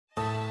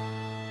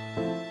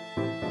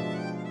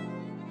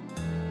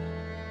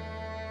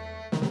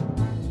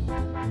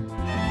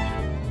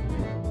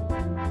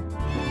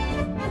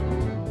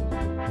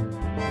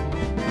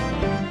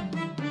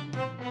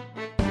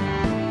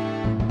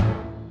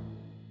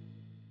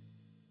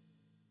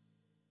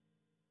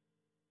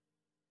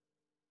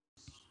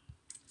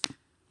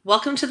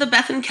Welcome to the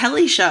Beth and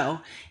Kelly Show,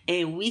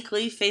 a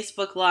weekly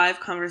Facebook Live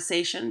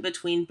conversation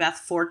between Beth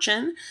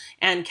Fortune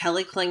and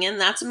Kelly Klingon,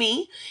 that's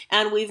me,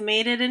 and we've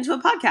made it into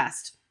a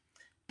podcast.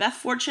 Beth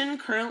Fortune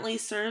currently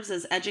serves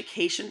as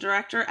Education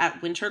Director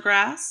at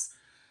Wintergrass,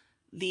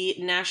 the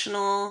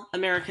National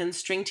American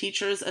String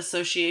Teachers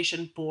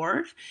Association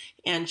Board,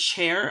 and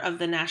Chair of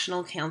the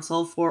National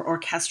Council for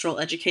Orchestral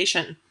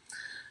Education.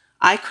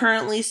 I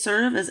currently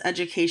serve as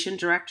Education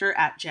Director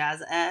at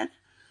Jazz Ed,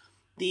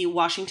 the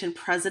Washington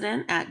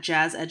President at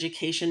Jazz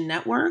Education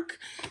Network,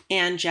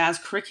 and Jazz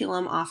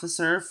Curriculum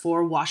Officer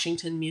for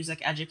Washington Music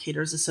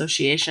Educators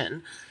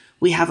Association.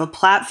 We have a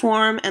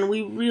platform and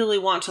we really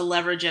want to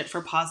leverage it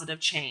for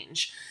positive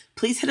change.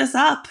 Please hit us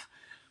up.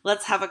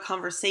 Let's have a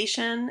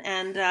conversation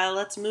and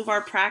let's move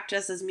our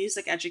practice as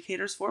music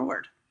educators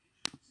forward.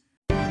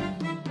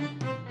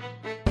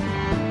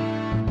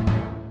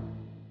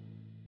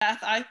 Beth,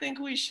 I think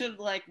we should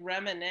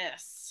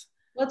reminisce.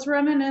 Let's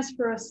reminisce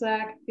for a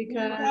sec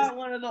because we got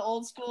one of the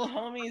old school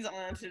homies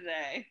on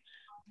today.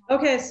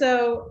 Okay,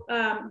 so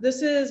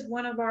this is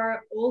one of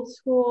our old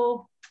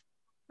school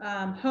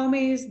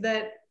homies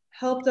that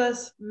helped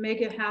us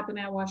make it happen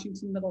at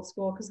Washington Middle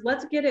School. Because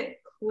let's get it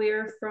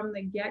clear from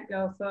the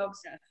get-go, folks.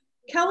 Yes.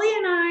 Kelly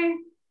and I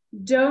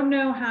don't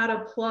know how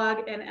to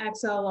plug an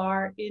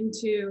XLR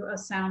into a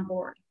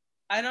soundboard.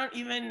 I don't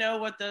even know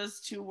what those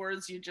two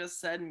words you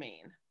just said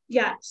mean.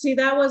 Yeah, see,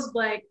 that was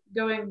like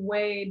going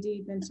way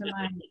deep into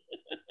my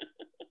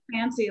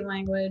fancy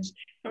language.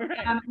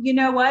 Right. You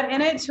know what?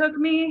 And it took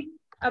me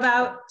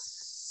about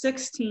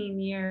 16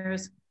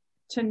 years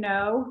to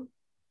know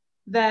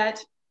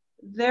that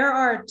there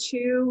are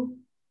two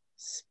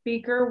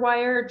speaker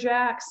wire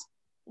jacks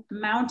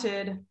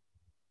mounted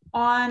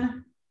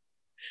on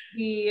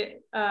the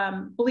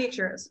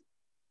bleachers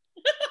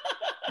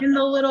in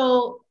the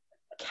little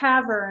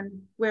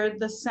cavern where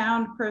the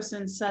sound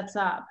person sets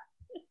up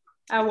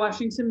at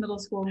Washington Middle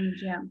School in the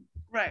gym.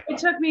 Right. It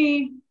took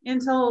me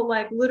until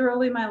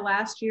literally my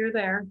last year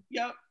there.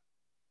 Yep.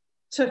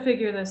 To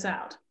figure this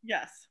out.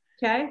 Yes.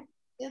 Okay.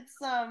 It's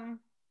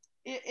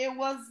it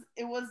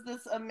was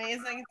this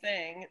amazing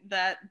thing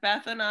that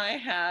Beth and I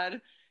had,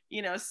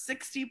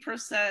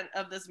 60%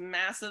 of this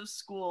massive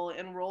school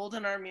enrolled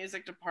in our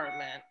music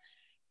department.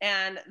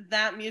 And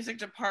that music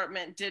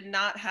department did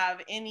not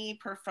have any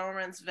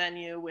performance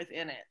venue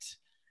within it.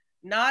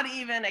 Not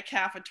even a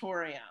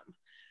cafetorium.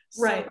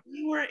 Right. So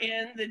we were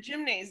in the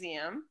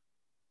gymnasium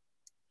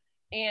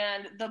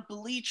and the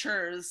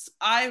bleachers.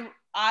 I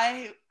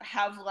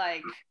have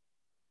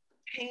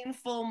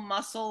painful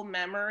muscle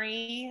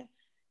memory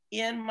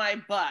in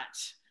my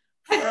butt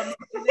from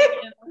sitting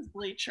in those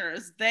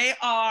bleachers. They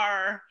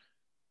are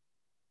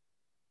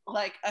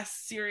like a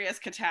serious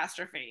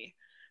catastrophe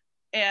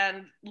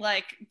and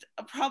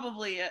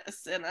probably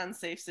an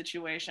unsafe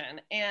situation.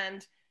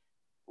 And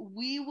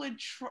we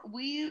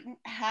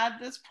had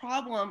this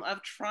problem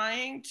of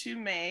trying to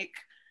make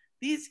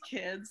these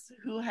kids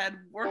who had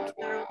worked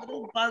their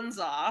little buns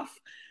off,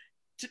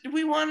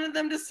 we wanted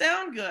them to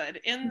sound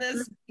good in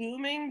this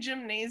booming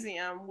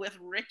gymnasium with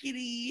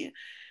rickety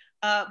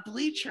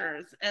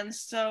bleachers. And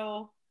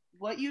so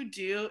what you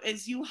do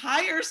is you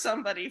hire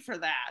somebody for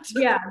that.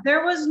 Yeah,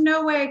 there was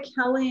no way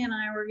Kelly and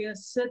I were going to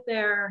sit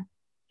there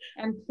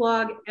and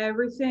plug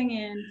everything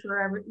in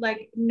for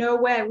no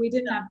way. We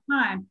didn't have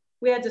time.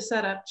 We had to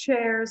set up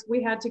chairs.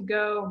 We had to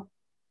go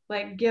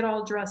get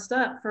all dressed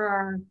up for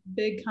our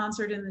big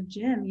concert in the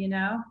gym,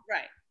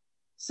 Right.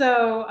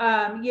 So,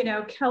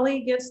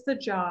 Kelly gets the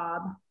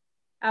job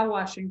at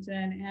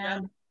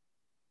Washington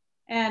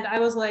and I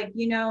was like,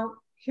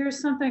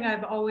 here's something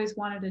I've always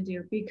wanted to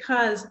do,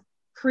 because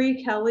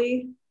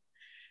pre-Kelly,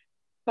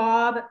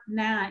 Bob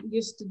Nat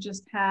used to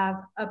just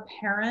have a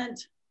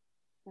parent.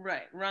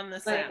 Right. Run the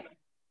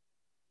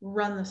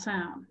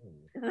sound.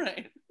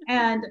 Right.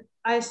 And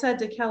I said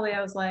to Kelly,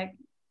 I was like,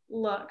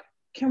 look,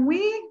 can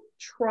we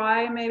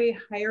try maybe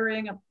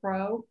hiring a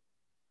pro?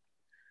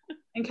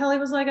 And Kelly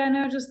was like, I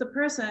know just the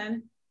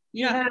person.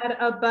 You had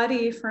a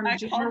buddy from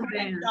jazz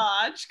band.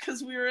 Dodge,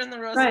 because we were in the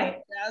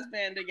Roosevelt jazz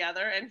band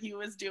together, and he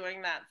was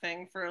doing that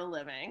thing for a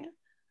living.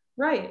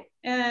 Right.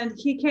 And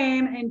he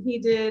came and he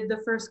did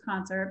the first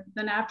concert.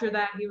 Then after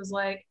that, he was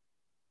like,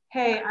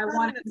 hey, I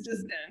want to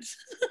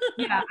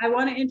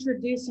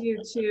introduce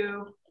you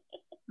to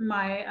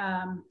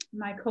my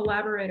my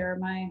collaborator,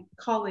 my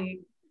colleague,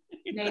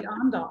 Nate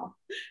Omdal.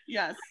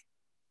 Yes.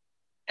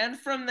 And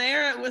from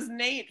there, it was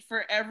Nate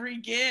for every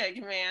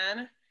gig,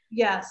 man.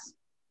 Yes.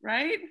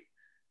 Right?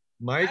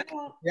 Mike?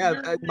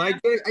 Mike,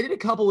 I did a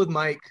couple with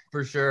Mike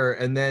for sure.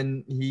 And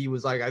then he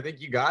was like, I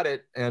think you got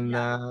it. And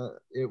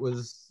it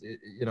was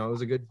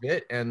a good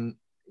fit. And,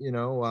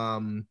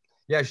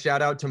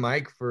 shout out to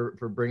Mike for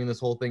bringing this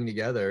whole thing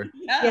together.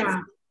 Yes.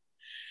 Yeah.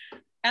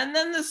 And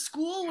then the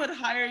school would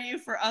hire you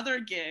for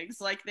other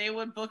gigs. Like they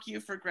would book you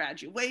for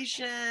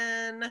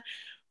graduation,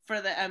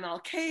 for the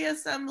MLK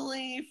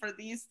assembly, for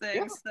these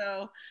things. Yeah.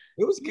 So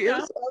it was good.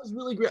 It was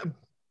really great.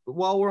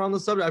 while we're on the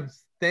subject,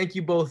 thank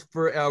you both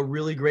for a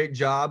really great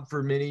job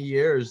for many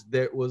years.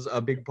 That was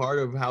a big part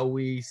of how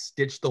we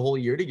stitched the whole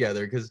year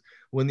together. Because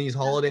when these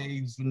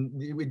holidays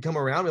would come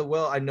around,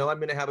 well, I know I'm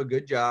going to have a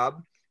good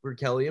job for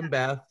Kelly and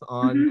Beth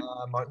on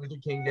Martin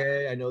Luther King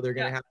Day. I know they're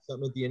going to have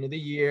something at the end of the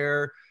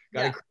year.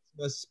 Got a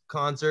Christmas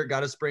concert,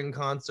 got a spring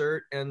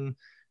concert, and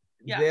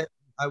that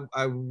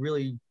I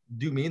really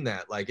do mean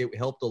that. Like, it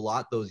helped a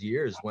lot those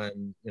years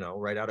when,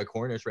 right out of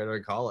Cornish, right out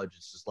of college,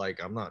 it's just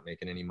like, I'm not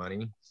making any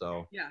money.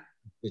 So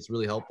it's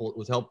really helpful. It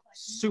was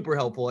super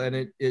helpful.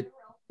 And it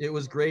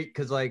was great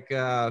because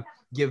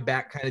give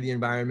back kind of the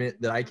environment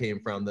that I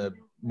came from, the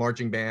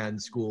marching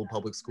band school,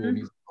 public school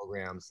music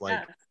programs.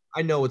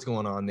 I know what's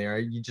going on there.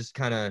 You just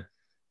kind of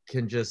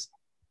can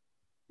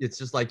it's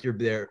just like you're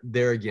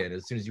there again.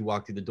 As soon as you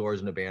walk through the doors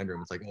in the band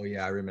room, it's like, oh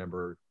yeah, I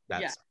remember that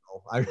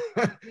smell.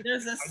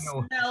 There's a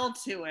smell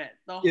to it.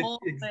 The whole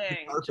thing.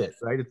 The carpet,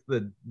 right? It's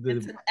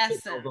it's an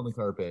essence on the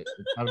carpet.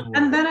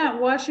 And then at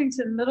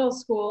Washington Middle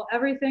School,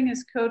 everything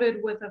is coated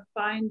with a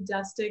fine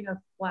dusting of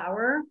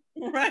flour.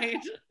 Right.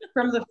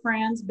 From the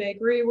Fran's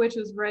Bakery, which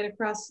is right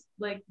across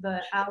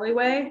the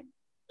alleyway.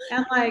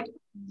 And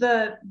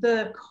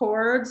the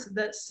cords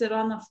that sit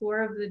on the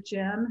floor of the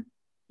gym.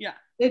 Yeah.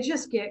 They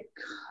just get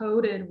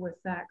coated with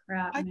that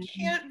crap. I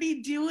can't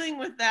be dealing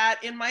with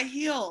that in my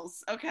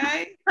heels,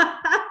 okay?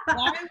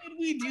 Why would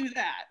we do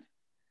that?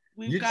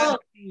 We've got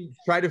to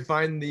try to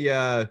find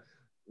the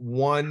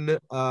one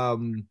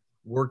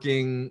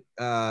working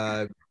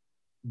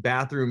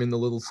bathroom in the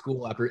little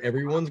school after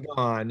everyone's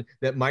gone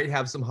that might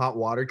have some hot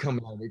water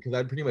coming on me, because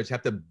I'd pretty much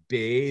have to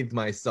bathe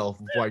myself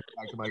before I get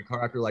back to my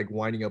car after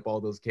winding up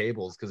all those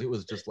cables, because it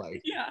was just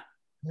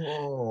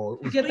whoa.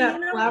 Get that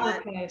flour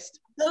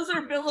paste. Those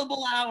are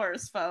billable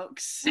hours,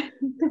 folks.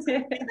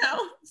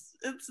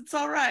 It's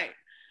all right.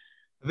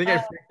 I think I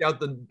freaked out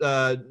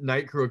the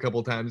night crew a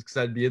couple times because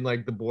I'd be in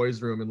the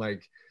boys' room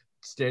and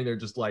standing there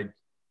just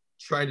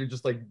trying to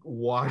just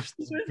wash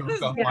the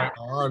gunk off my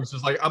arms.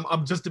 Just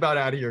I'm just about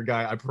out of here,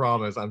 guy. I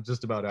promise. I'm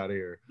just about out of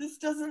here. This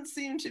doesn't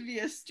seem to be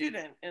a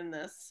student in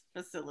this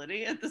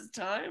facility at this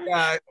time.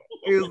 Yeah,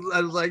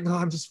 I was like, no,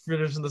 I'm just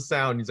finishing the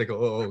sound. He's like,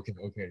 oh,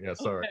 okay, yeah,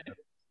 sorry. Okay.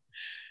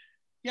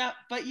 Yeah,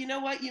 but you know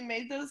what? You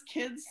made those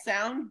kids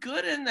sound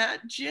good in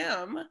that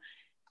gym.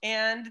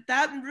 And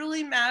that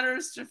really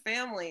matters to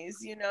families.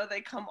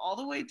 They come all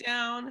the way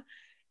down,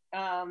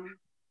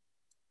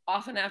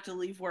 often have to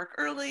leave work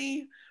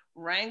early,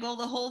 wrangle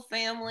the whole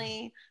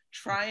family,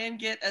 try and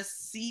get a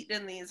seat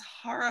in these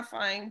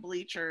horrifying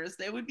bleachers.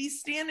 They would be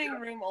standing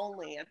room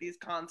only at these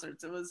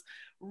concerts. It was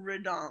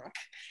redonk.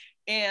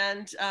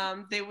 And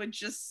they would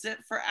just sit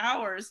for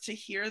hours to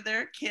hear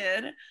their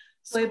kid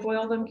play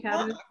Boil Them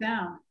Cabbages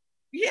Down.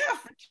 Yeah,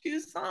 for 2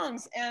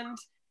 songs. And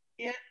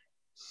it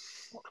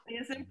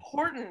is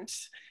important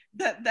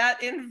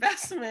that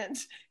investment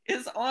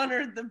is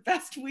honored the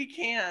best we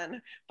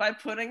can by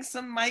putting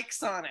some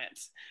mics on it,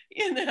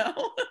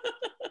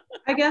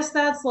 I guess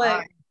that's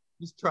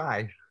just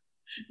try.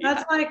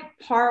 That's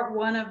part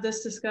one of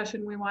this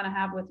discussion we want to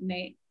have with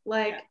Nate.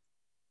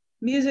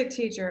 Music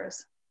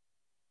teachers,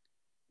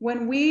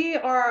 when we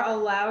are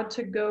allowed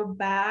to go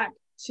back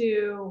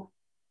to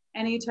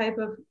any type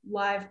of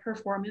live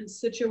performance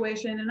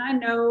situation, and I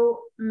know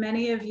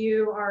many of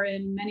you are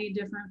in many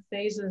different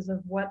phases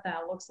of what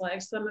that looks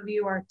like. Some of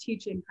you are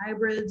teaching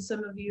hybrids,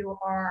 some of you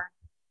are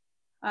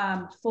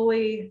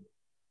fully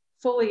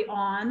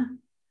on.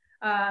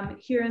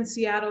 Here in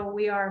Seattle,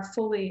 we are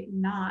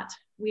not.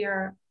 We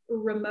are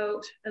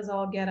remote as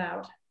all get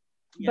out.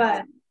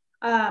 Yes.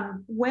 But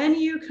when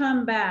you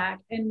come back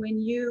and when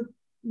you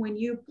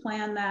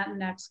plan that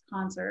next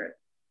concert,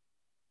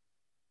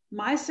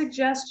 our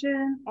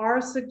suggestion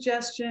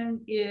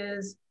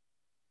is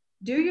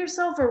do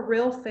yourself a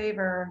real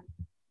favor,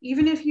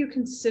 even if you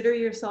consider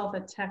yourself a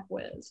tech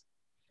whiz,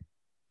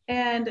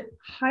 and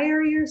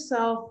hire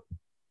yourself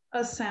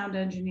a sound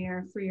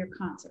engineer for your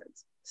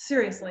concerts.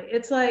 Seriously,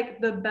 it's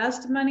the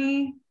best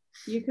money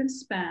you can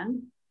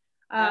spend.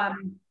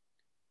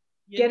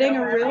 Getting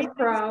a real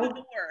pro.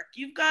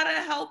 You've got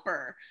a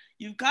helper.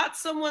 You've got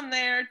someone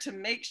there to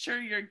make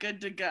sure you're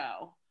good to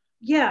go.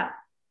 Yeah.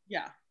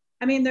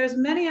 I mean, there's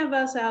many of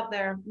us out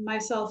there,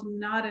 myself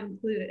not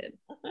included,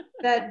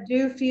 that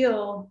do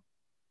feel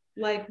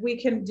like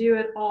we can do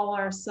it all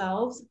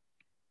ourselves.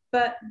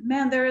 But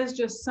man, there is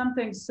just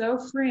something so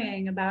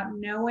freeing about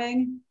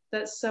knowing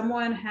that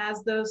someone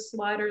has those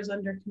sliders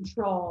under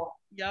control.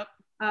 Yep.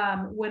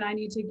 When I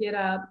need to get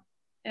up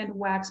and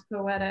wax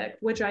poetic,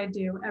 which I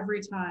do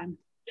every time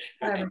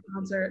at every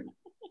concert.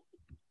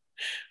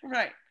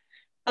 Right.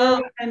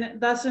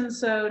 And Thus and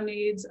So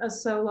needs a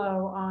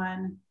solo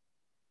on,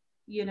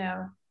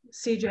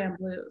 CJ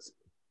Blues.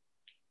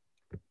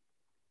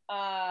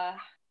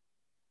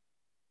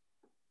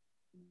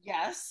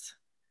 Yes,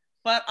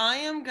 but I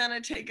am gonna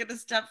take it a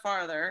step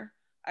farther.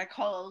 I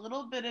call a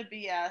little bit of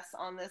BS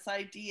on this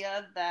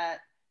idea that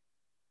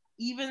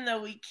even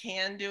though we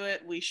can do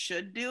it, we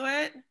should do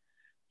it.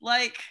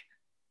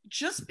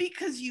 Just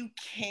because you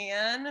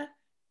can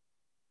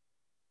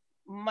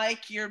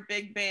mic your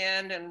big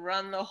band and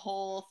run the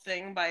whole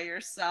thing by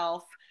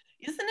yourself,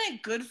 isn't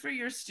it good for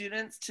your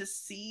students to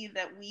see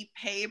that we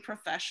pay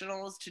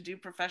professionals to do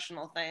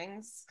professional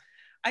things?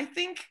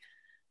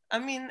 I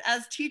mean,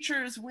 as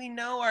teachers, we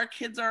know our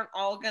kids aren't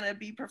all going to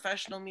be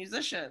professional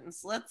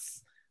musicians.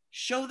 Let's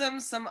show them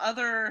some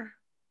other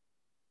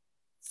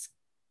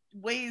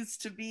ways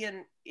to be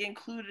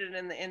included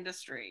in the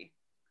industry.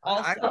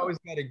 I always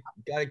got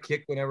a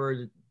kick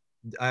whenever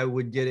I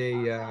would get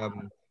a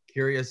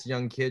curious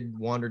young kid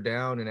wander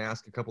down and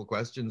ask a couple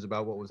questions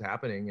about what was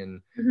happening,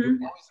 and it was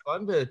always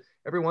fun to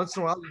every once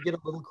in a while you get a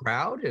little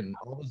crowd, and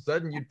all of a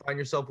sudden you'd find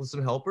yourself with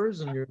some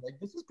helpers, and you're like,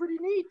 this is pretty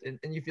neat,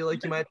 and you feel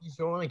like you might be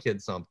showing a kid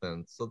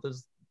something. So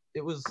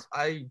it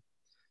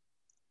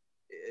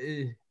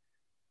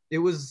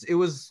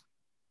was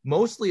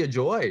mostly a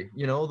joy.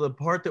 You know, the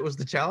part that was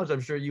the challenge,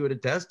 I'm sure you would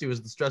attest to, is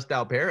the stressed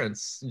out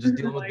parents just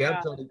dealing with them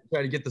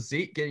trying to get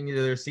getting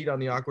into their seat on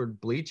the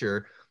awkward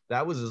bleacher.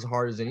 That was as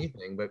hard as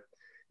anything. But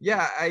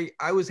yeah,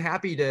 I was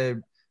happy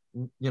to,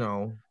 you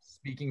know,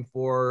 speaking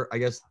for, I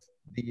guess,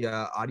 the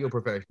audio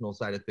professional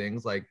side of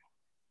things, like,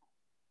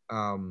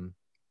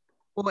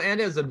 well,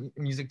 and as a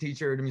music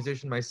teacher and a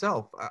musician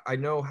myself, I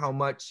know how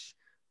much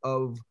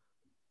of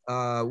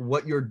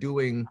what you're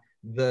doing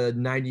the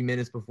 90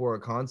 minutes before a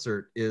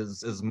concert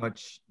is as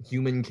much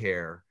human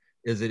care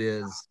as it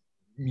is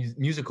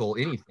musical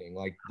anything,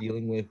 like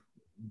dealing with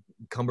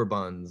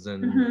cummerbunds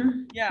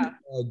and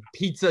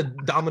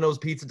Domino's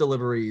pizza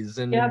deliveries,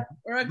 and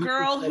or a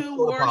girl who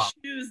wore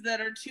shoes that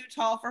are too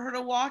tall for her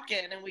to walk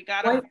in, and we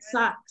got white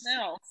socks.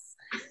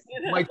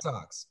 White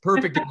socks,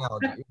 perfect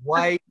analogy.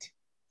 White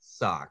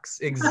socks,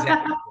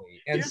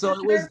 exactly. And so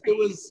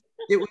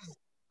it was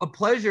a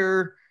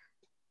pleasure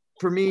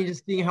for me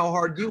just seeing how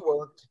hard you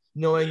worked,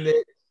 knowing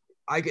that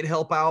I could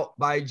help out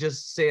by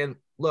just saying,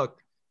 look,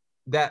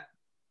 that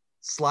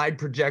slide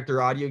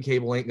projector audio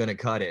cable ain't gonna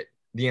cut it.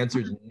 The answer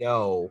is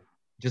no.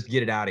 Just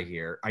get it out of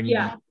here. I need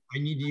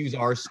to use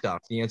our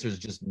stuff. The answer is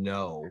just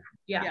no.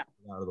 Yeah. Get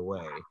it out of the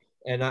way.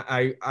 And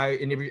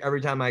every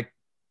time I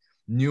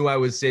knew I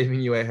was saving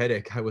you a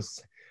headache, I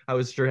was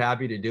sure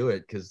happy to do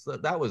it, because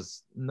that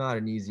was not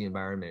an easy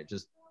environment.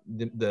 Just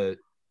the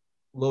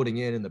loading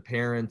in, and the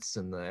parents,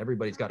 and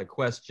everybody's got a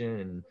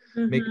question,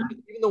 and making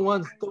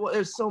even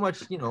there's so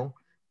much, you know,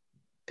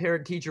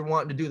 parent teacher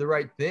wanting to do the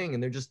right thing,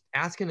 and they're just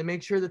asking to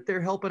make sure that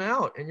they're helping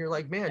out, and you're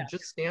like, man,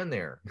 just stand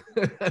there.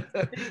 Big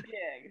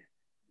gig.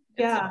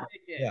 Yeah,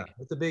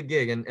 it's a big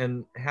gig,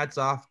 and hats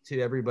off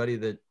to everybody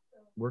that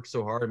works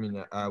so hard. I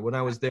mean, when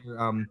I was there,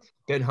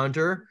 Ben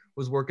Hunter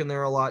was working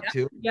there a lot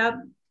too.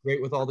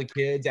 Great with all the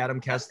kids.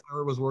 Adam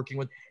Kessler was working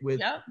with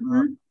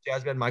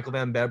jazz band. Michael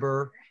Van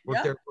Beber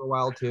worked there for a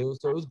while too.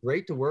 So it was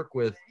great to work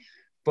with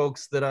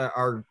folks that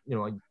are, you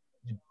know,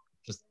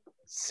 just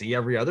see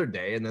every other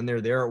day, and then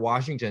they're there at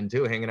Washington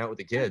too, hanging out with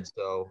the kids.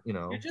 So, you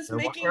know, you're just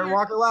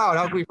Walker Loud.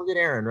 How can we forget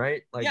Aaron,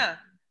 right? Like,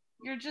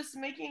 you're just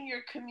making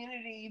your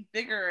community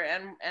bigger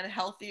and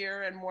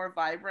healthier and more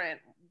vibrant.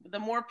 The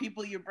more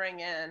people you bring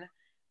in.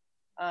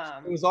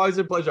 It was always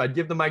a pleasure. I'd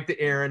give the mic to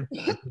Aaron,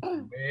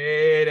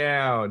 way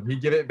down.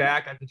 He'd give it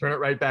back. I could turn it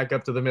right back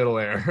up to the middle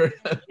there.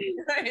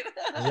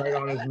 Right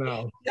on his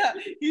mouth. Yeah,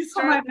 he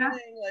started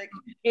playing like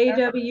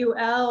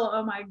AWL.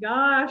 Oh my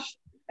gosh.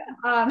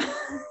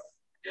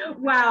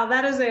 Wow,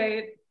 that is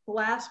a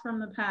blast from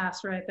the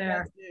past right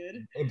there. Yes,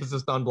 dude.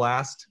 Emphasis on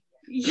blast.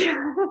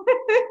 Yeah,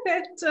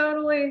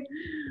 totally.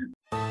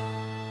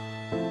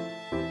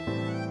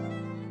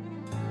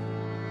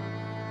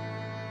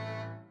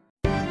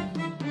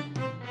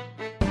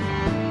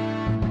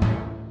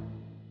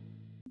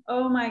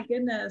 Oh my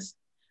goodness.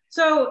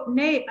 So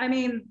Nate, I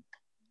mean,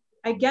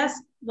 I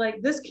guess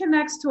like this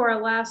connects to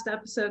our last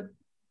episode,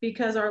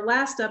 because our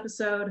last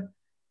episode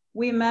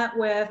we met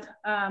with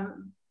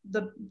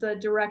the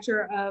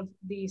director of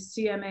the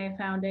CMA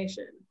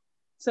Foundation.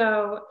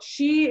 So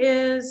she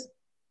is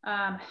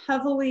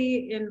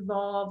heavily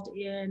involved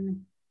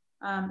in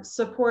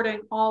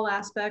supporting all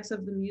aspects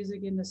of the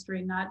music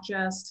industry, not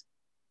just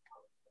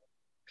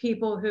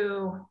people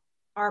who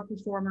are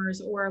performers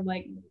or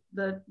like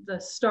the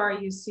star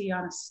you see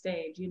on a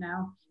stage. You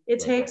know, it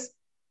takes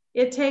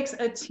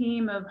a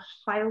team of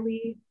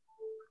highly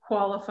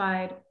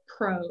qualified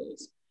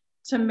pros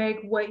to make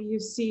what you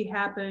see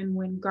happen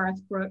when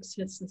Garth Brooks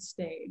hits the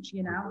stage,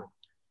 you know?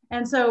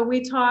 And so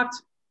we talked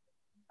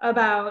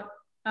about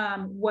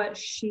what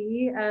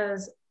she,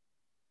 as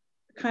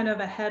kind of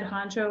a head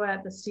honcho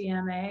at the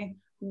CMA,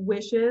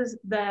 wishes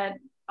that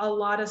a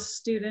lot of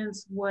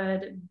students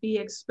would be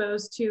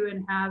exposed to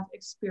and have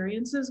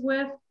experiences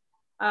with.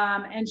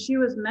 And she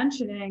was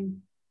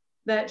mentioning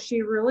that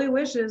she really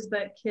wishes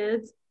that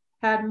kids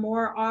had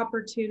more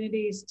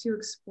opportunities to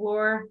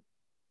explore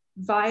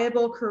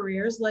viable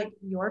careers like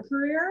your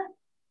career.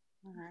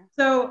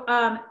 So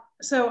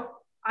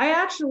I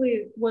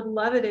actually would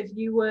love it if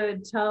you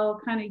would tell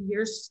kind of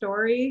your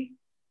story.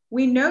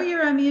 We know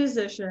you're a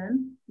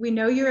musician, we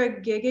know you're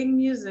a gigging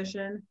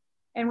musician,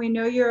 and we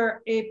know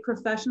you're a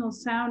professional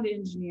sound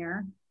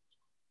engineer,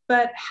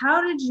 But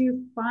how did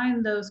you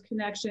find those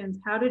connections?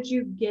 How did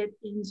you get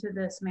into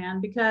this, man?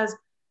 Because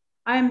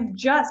I'm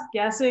just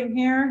guessing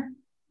here,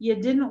 you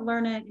didn't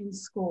learn it in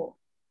school.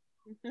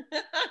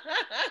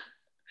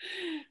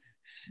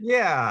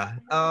 Yeah,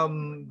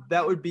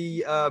 that would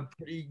be a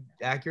pretty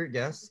accurate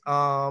guess.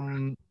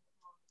 I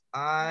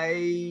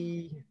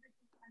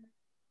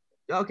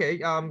okay.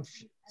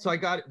 So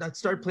I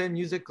started playing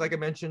music, like I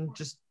mentioned,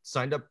 just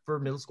signed up for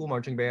middle school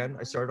marching band.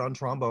 I started on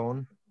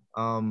trombone.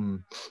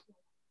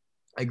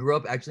 I grew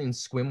up actually in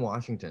Sequim,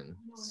 Washington.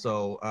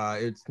 So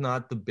it's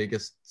not the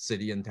biggest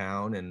city in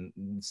town, and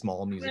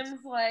small music.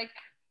 Sequim's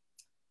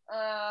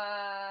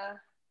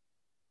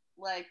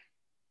like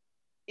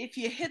if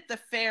you hit the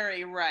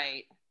ferry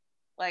right,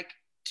 like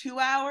 2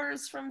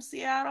 hours from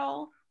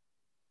Seattle,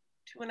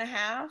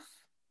 2.5.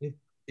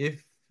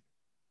 If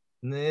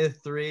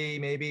 3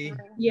 maybe.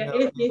 Yeah,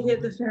 if you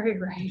hit the ferry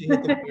right.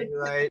 Hit the ferry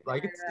right.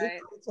 Like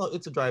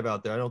it's a drive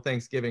out there. I know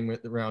Thanksgiving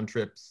with the round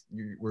trips,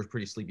 we're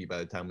pretty sleepy by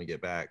the time we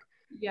get back.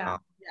 Yeah.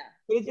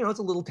 But it's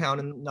a little town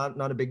and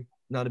not a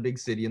big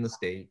city in the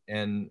state.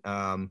 And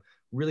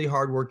really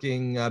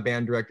hardworking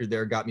band director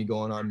there got me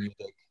going on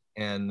music.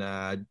 And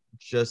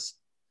just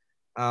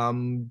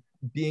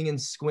being in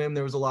Sequim,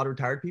 there was a lot of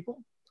retired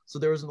people, so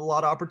there was a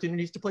lot of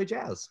opportunities to play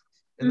jazz.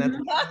 And that's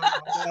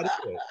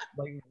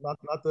like not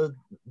to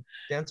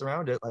dance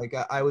around it. Like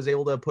I was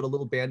able to put a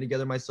little band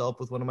together myself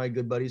with one of my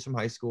good buddies from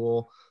high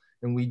school,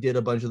 and we did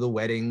a bunch of the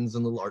weddings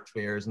and little art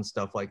fairs and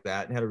stuff like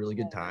that, and had a really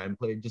good time.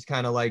 Played just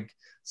kind of like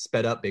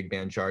sped up big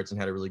band charts and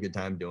had a really good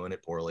time doing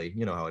it poorly.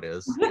 You know how it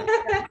is.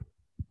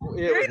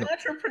 Very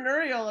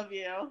entrepreneurial of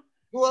you.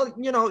 Well,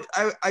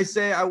 I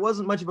say I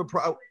wasn't much of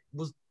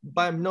was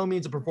by no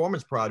means a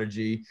performance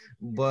prodigy,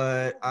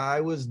 but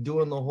I was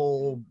doing the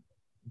whole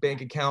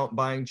bank account,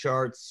 buying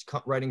charts,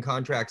 writing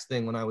contracts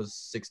thing when I was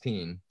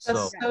 16.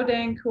 That's so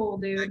dang cool,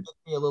 dude. That got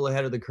me a little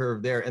ahead of the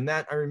curve there. And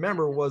that I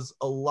remember was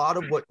a lot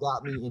of what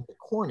got me into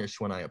Cornish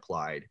when I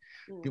applied.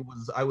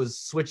 I was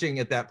switching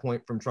at that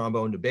point from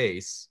trombone to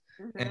bass,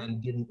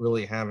 and didn't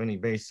really have any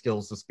bass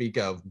skills to speak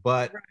of,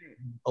 but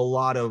a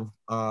lot of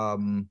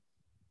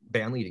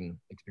band leading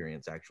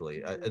experience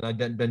actually. And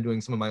I'd been doing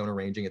some of my own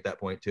arranging at that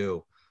point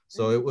too.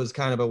 So it was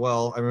kind of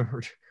I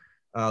remember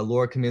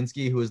Laura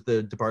Kaminsky, who was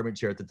the department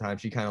chair at the time,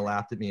 she kind of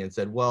laughed at me and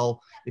said,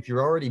 well, if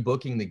you're already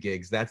booking the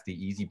gigs, that's the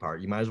easy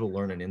part. You might as well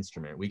learn an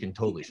instrument. We can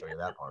totally show you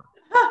that part.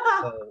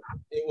 So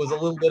it was a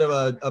little bit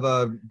of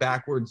a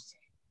backwards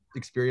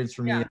experience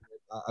for me. Yeah.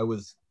 I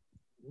was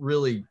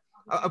really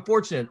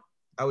fortunate,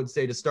 I would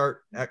say, to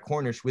start at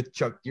Cornish with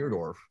Chuck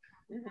Deerdorf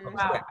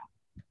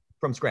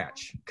from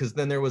scratch, because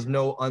then there was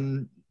no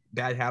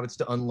bad habits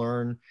to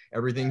unlearn.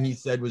 Everything he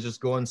said was just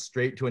going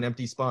straight to an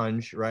empty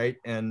sponge, right?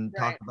 And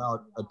talk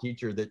about a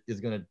teacher that is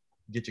going to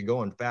get you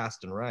going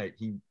fast and right.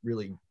 He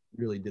really,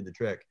 really did the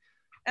trick.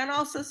 And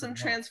also some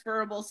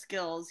transferable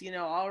skills,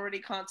 already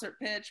concert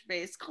pitch,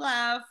 bass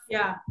clef.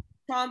 Yeah.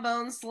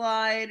 Trombone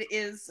slide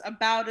is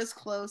about as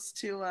close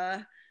to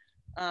a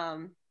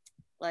string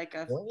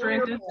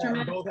instrument.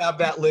 We both have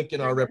that lick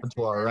in our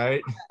repertoire,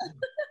 right?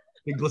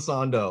 The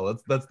glissando.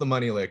 That's the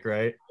money lick,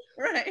 right?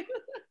 Right.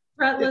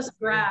 Fretless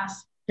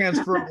brass.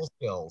 Transferable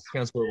skills.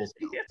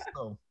 Yeah.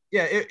 So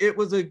yeah, it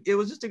was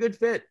just a good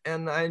fit,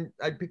 and I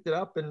picked it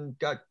up and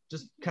got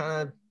just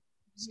kind of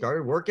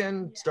started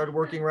working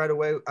right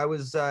away. I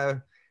was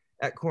at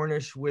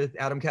Cornish with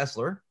Adam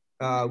Kessler.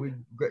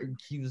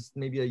 He was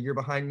maybe a year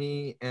behind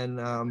me,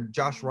 and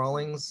Josh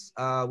Rawlings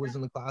was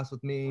in the class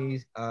with me.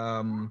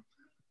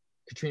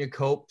 Katrina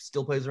Cope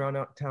still plays around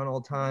town all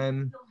the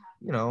time.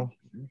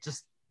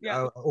 Just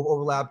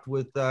overlapped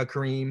with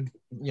Kareem.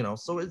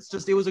 So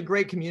it was a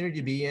great community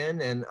to be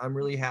in, and I'm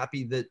really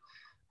happy that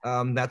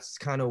that's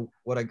kind of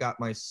what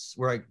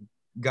where I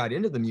got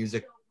into the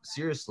music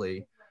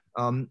seriously.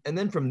 And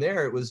then from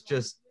there, it was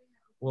just,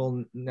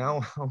 well,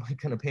 now how am I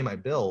going to pay my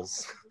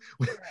bills?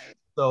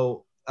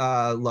 So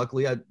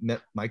luckily I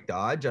met Mike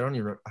Dodge.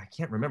 I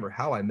can't remember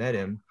how I met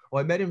him.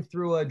 Well, I met him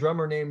through a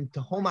drummer named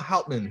Tahoma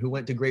Houtman, who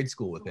went to grade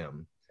school with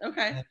him.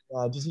 Okay.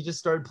 And, he just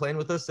started playing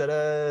with us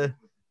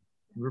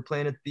we were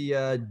playing at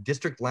the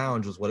District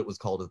Lounge, was what it was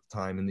called at the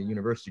time, in the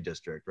University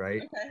District,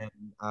 right? Okay.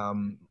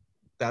 And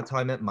that's how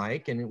I met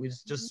Mike, and it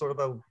was just sort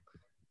of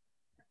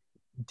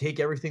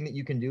take everything that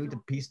you can do to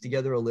piece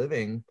together a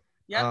living.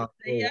 Yeah.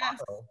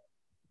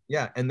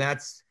 Yeah, and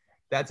that's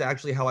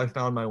actually how I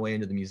found my way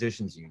into the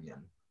Musicians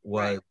Union.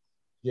 Was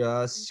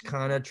just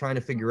kind of trying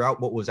to figure out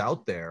what was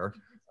out there.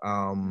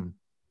 You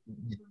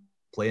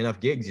play enough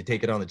gigs, you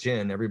take it on the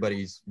chin.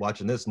 Everybody's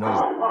watching this knows.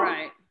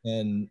 Right.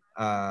 And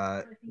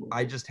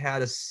I just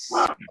had a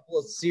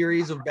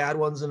series of bad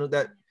ones, and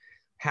that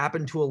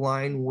happened to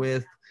align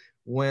with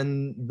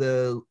when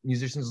the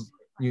Musicians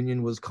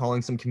Union was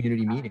calling some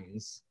community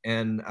meetings,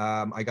 and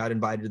I got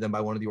invited to them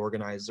by one of the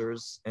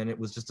organizers, and it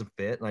was just a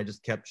fit, and I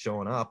just kept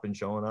showing up,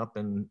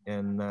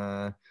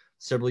 and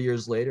several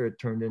years later it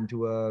turned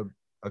into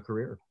a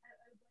career,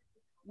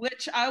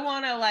 which I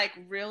want to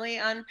really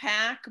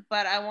unpack,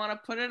 but I want to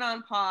put it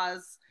on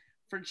pause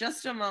for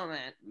just a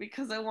moment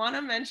because I want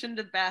to mention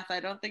to Beth, I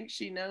don't think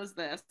she knows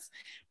this,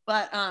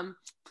 but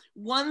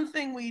one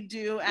thing we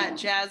do at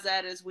Jazz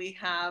Ed is we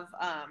have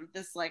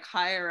this like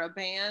hire a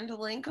band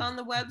link on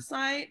the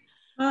website,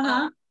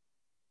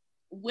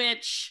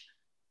 which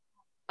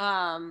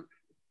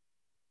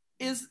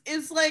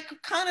is like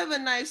kind of a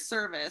nice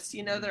service.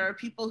 You know, there are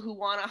people who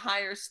want to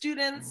hire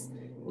students,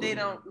 they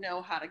don't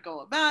know how to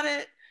go about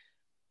it.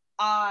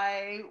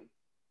 I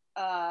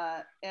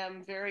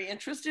am very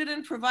interested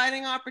in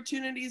providing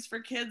opportunities for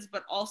kids,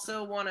 but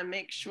also want to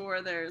make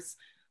sure there's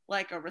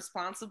like a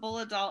responsible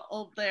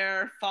adult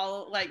there,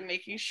 like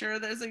making sure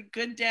there's a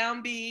good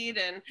downbeat,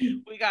 and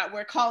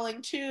we're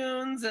calling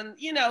tunes, and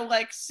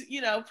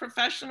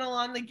professional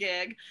on the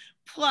gig.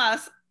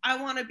 Plus,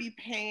 I want to be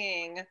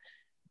paying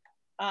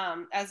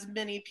as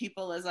many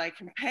people as I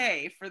can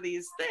pay for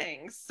these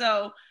things.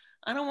 So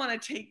I don't want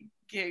to take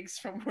gigs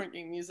from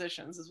working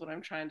musicians, is what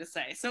I'm trying to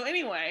say. So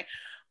anyway,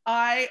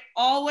 I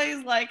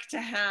always like to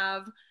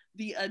have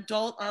the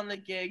adult on the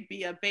gig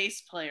be a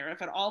bass player,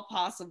 if at all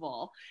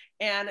possible.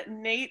 And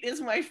Nate is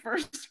my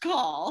first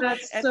call.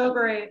 That's so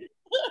great.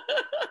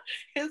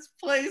 Has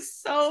played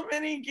so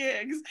many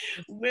gigs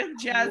with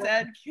Jazz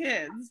Ed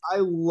kids. I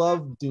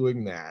love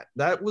doing that.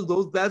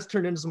 That's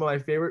turned into some of my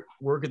favorite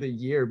work of the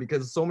year,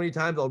 because so many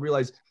times I'll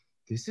realize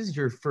this is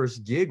your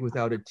first gig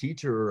without a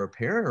teacher or a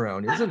parent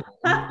around, isn't it?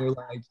 And they're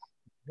like,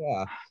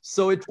 yeah.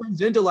 So it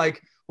turns into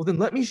like, well, then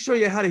let me show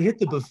you how to hit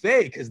the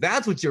buffet, because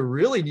that's what you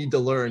really need to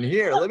learn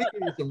here. Let me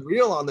give you some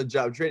real on the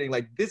job training.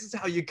 Like, this is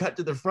how you cut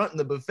to the front in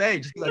the buffet.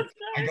 Just like,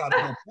 I got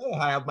to buffet,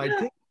 I have my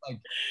ticket. Like,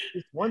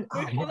 this one,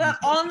 that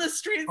on the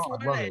streets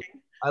learning.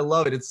 I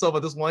love it. It's so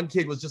fun. This one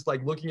kid was just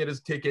like looking at his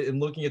ticket and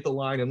looking at the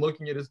line and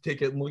looking at his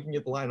ticket and looking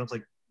at the line. I was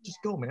like,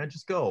 just go, man,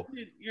 just go.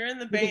 Dude, you're in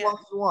the band. As long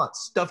as you want.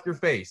 Stuff your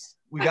face.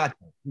 We got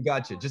you. We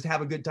got you. Just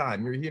have a good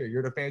time. You're here. You're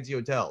at a fancy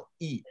hotel.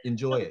 Eat.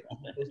 Enjoy it. It's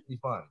supposed to be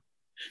fun.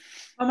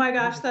 Oh my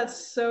gosh,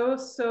 that's so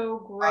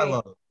great. I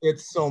love it.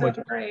 It's so much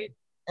great.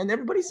 And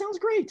everybody sounds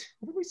great.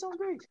 Everybody sounds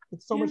great.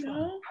 It's so much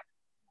fun.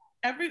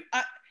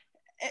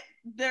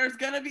 There's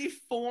gonna be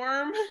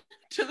form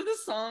to the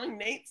song.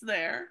 Nate's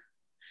there.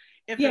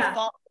 If it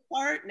falls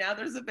apart, now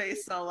there's a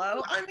bass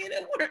solo. I mean,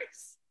 it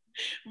works.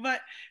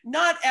 But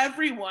not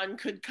everyone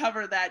could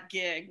cover that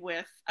gig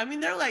with, I mean,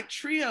 they're like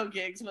trio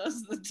gigs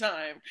most of the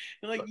time.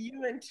 Like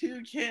you and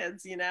two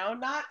kids,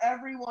 not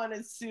everyone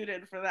is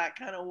suited for that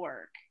kind of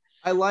work.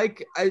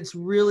 It's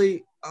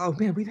really, oh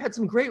man, we've had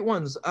some great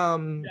ones.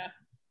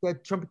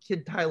 That trumpet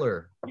kid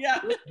Tyler. Yeah.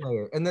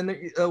 And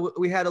then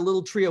we had a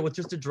little trio with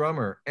just a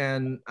drummer.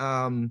 And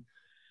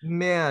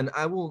man,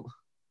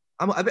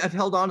 I've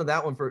held on to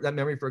that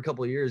memory for a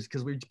couple of years,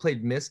 because we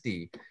played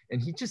Misty and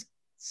he just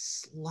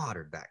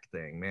slaughtered that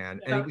thing,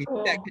 man. And we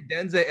did that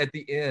cadenza at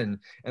the end,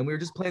 and we were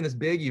just playing this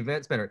big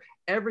event center.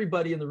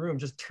 Everybody in the room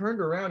just turned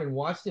around and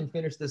watched him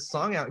finish this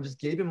song out and just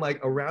gave him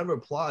like a round of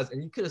applause.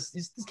 And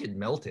this kid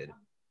melted,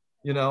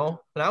 and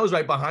I was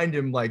right behind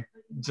him, like,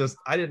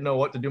 I didn't know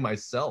what to do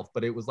myself,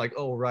 but it was like,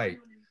 oh, right.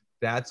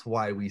 That's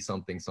why we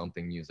something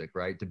music,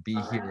 right? To be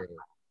here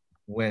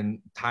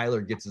when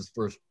Tyler gets his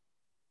first,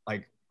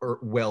 like,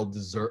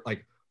 well-deserved,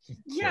 like,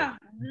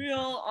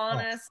 real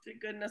honest to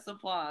goodness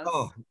applause.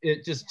 Oh,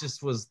 it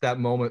just was that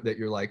moment that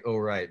you're like, oh,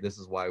 right, this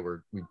is why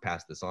we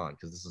passed this on,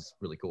 because this is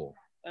really cool.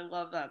 I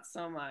love that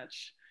so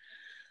much.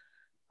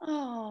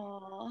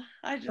 Oh,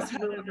 I just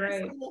had a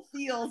nice little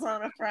feels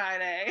on a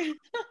Friday.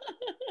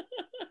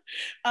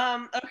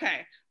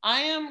 Okay,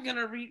 I am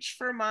gonna reach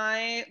for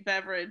my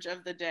beverage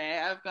of the day.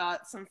 I've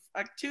got some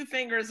 2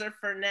 fingers of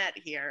Fernet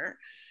here,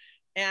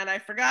 and I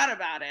forgot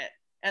about it.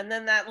 And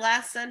then that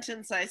last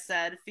sentence I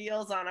said,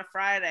 feels on a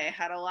Friday,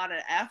 had a lot of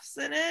F's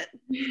in it.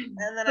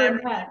 And then I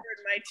remembered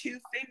my 2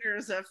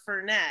 fingers of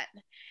Fernet.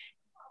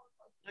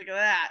 Look at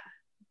that.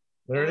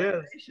 There it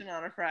is.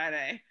 On a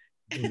Friday.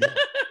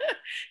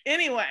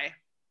 Anyway,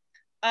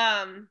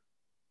 I'm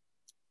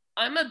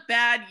a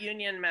bad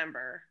union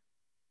member.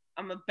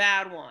 I'm a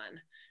bad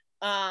one.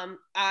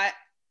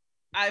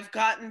 I've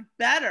gotten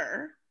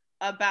better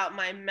about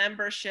my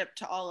membership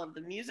to all of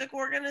the music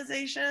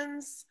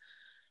organizations.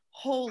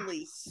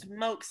 Holy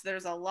smokes,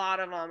 there's a lot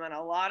of them and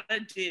a lot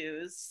of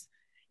dues.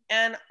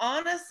 And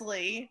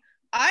honestly,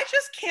 I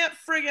just can't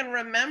friggin'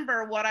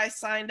 remember what I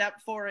signed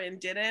up for and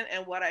didn't,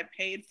 and what I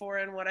paid for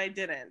and what I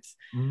didn't.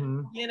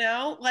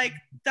 Mm-hmm. Like,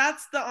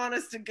 that's the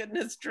honest to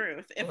goodness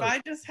truth. If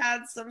I just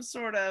had some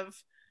sort of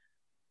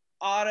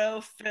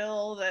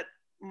autofill that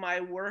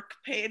my work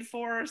paid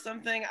for or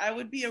something, I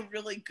would be a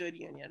really good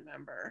union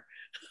member.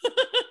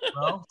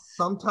 Well,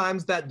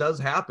 sometimes that does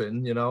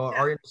happen.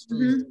 Our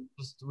industry,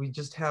 we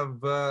just have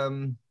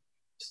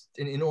just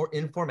an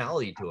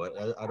informality to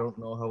it. I don't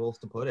know how else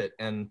to put it.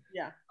 And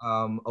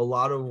a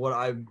lot of what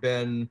I've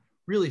been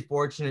really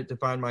fortunate to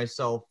find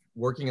myself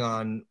working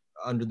on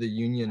under the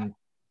union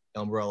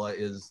umbrella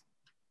is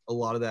a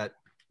lot of that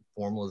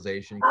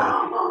formalization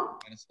kind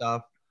of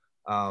stuff.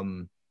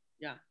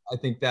 I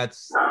think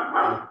that's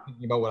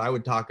thinking about what I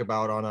would talk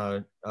about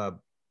on a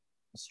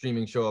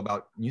streaming show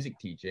about music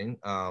teaching.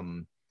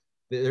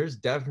 There's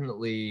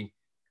definitely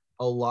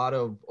a lot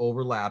of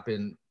overlap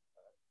in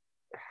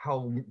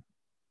how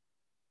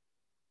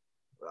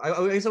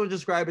I guess I would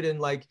describe it in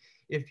like,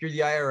 if you're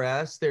the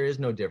IRS, there is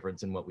no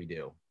difference in what we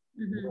do.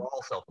 Mhm. We're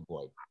all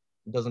self-employed.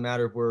 It doesn't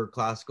matter if we're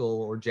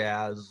classical or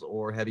jazz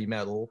or heavy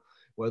metal,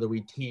 whether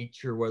we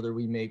teach or whether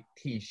we make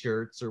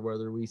t-shirts or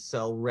whether we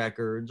sell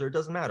records, or it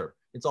doesn't matter.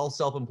 It's all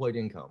self-employed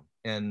income.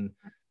 And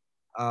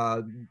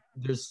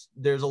there's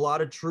a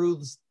lot of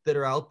truths that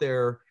are out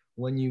there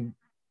when you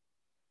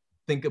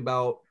think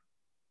about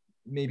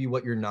maybe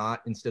what you're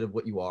not instead of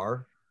what you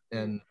are.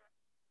 And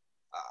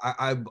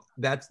I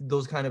that's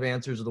those kind of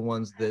answers are the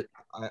ones that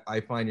I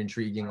find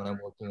intriguing when I'm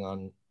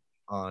working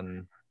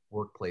on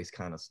workplace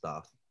kind of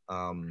stuff.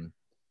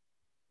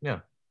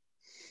 Yeah.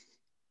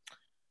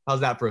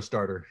 How's that for a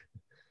starter?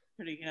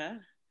 Pretty good.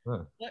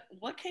 Huh.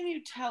 What can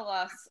you tell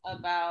us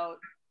about,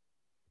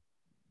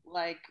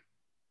 like,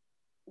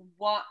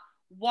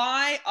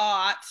 why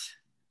ought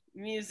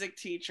music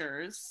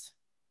teachers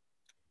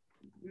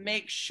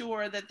make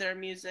sure that their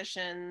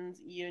musicians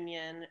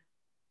union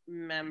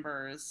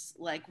members?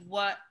 Like,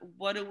 what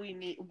do we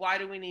need? Why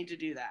do we need to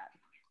do that?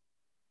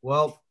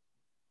 Well,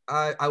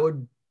 I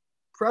would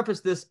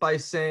preface this by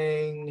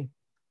saying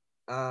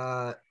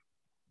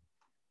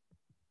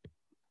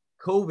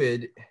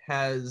COVID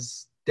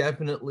has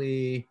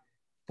definitely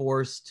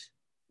forced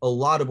a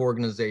lot of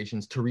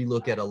organizations to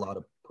relook at a lot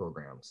of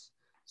programs.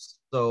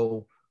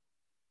 So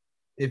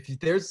if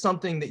there's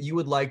something that you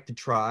would like to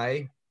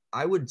try,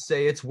 I would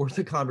say it's worth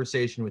a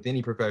conversation with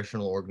any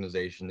professional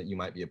organization that you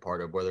might be a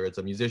part of, whether it's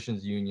a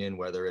musicians union,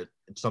 whether it's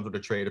some sort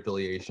of trade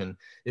affiliation.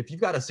 If you've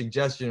got a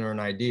suggestion or an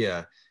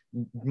idea,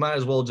 you might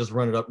as well just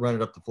run it up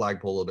the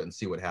flagpole a little bit and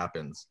see what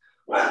happens.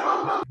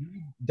 What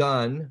we've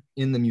done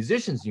in the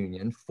musicians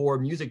union for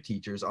music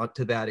teachers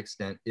to that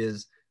extent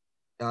is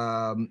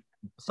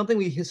something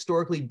we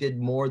historically did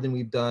more than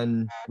we've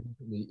done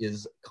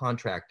is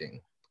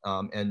contracting.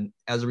 And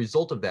as a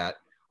result of that,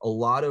 a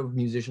lot of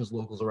musicians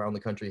locals around the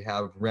country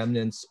have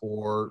remnants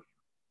or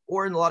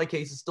in a lot of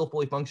cases still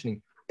fully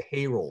functioning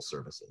payroll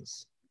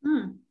services.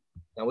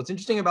 Now, what's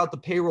interesting about the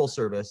payroll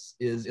service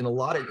is in a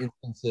lot of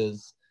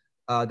instances,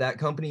 that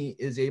company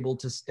is able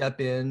to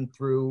step in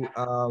through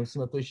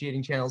some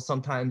officiating channels.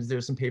 Sometimes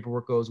there's some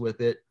paperwork goes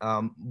with it.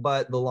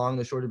 But the long and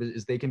the short of it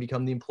is they can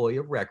become the employee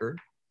of record.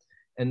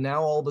 And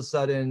now all of a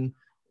sudden,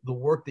 the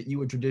work that you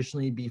would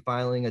traditionally be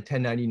filing a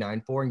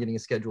 1099 for and getting a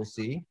Schedule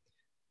C,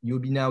 you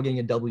would be now getting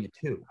a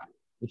W-2,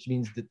 which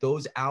means that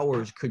those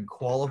hours could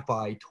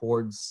qualify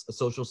towards a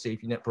social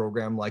safety net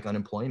program like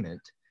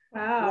unemployment.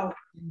 Wow.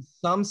 In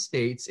some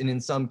states and in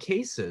some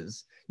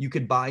cases, you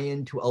could buy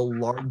into a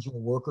larger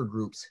worker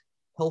group's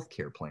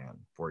healthcare plan,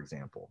 for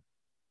example.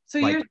 So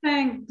you're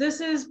saying this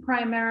is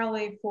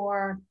primarily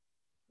for,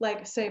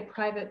 like, say,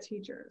 private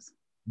teachers?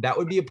 That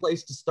would be a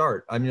place to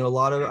start. I mean,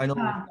 I know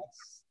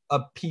that's a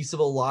piece of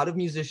a lot of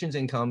musicians'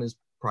 income is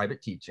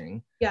private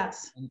teaching.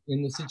 Yes.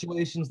 In the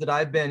situations that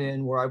I've been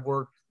in where I've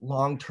worked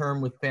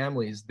long-term with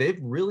families, they've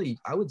really,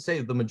 I would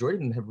say the majority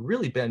of them have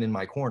really been in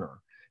my corner.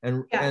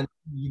 And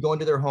you go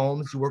into their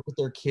homes, you work with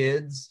their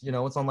kids, you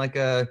know, it's on like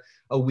a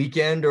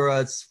weekend or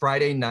a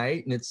Friday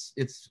night, and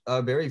it's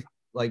a very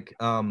like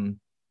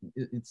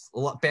it's a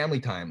lot family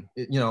time,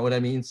 you know what I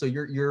mean? So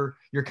you're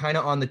kind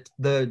of on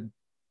the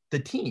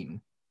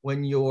team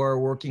when you're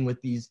working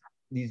with these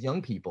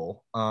young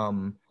people.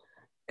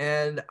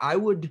 And I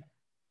would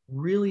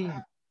really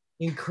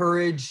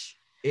encourage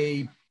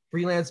a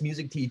freelance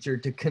music teacher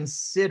to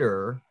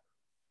consider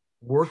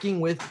working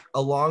with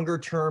a longer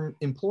term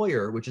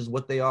employer, which is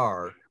what they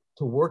are,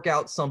 to work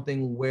out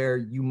something where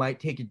you might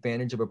take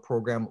advantage of a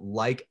program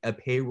like a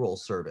payroll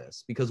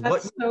service. Because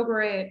that's so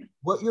great.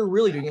 What you're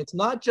really doing, it's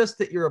not just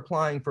that you're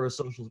applying for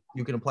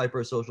you can apply for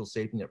a social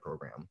safety net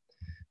program,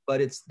 but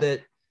it's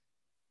that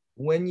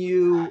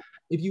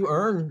if you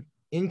earn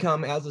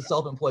income as a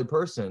self-employed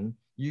person,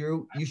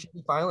 you should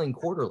be filing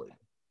quarterly,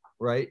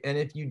 right? And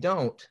if you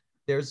don't,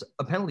 there's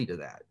a penalty to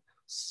that.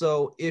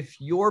 So if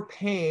you're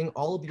paying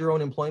all of your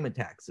own employment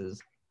taxes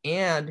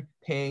and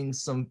paying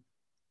some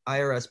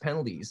IRS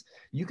penalties,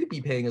 you could be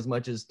paying as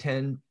much as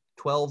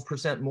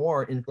 10-12%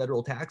 more in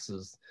federal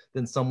taxes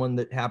than someone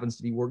that happens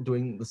to be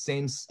doing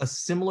a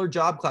similar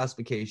job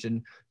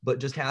classification, but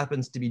just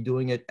happens to be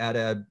doing it at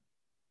a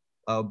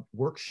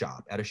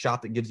workshop, at a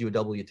shop that gives you a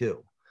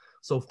W-2.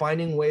 So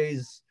finding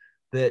ways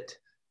that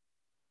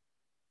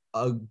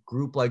a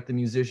group like the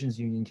Musicians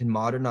Union can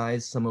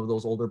modernize some of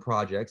those older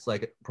projects,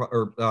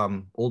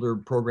 older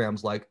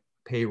programs like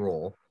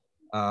payroll.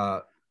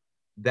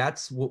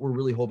 That's what we're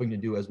really hoping to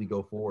do as we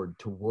go forward,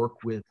 to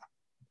work with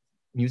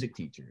music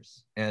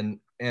teachers. And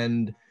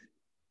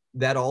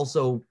that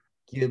also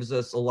gives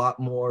us a lot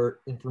more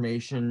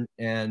information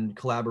and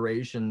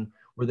collaboration,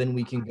 where then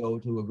we can go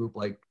to a group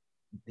like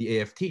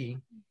the AFT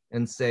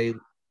and say,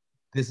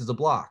 this is a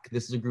block,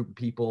 this is a group of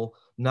people,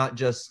 not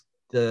just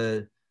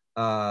the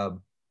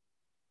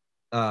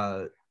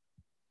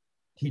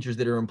teachers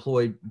that are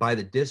employed by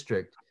the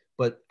district,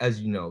 But as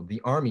you know,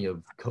 the army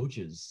of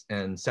coaches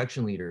and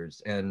section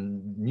leaders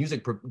and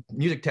music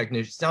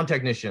technicians, sound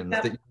technicians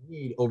that you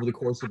need over the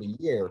course of a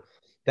year,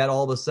 that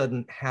all of a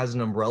sudden has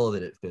an umbrella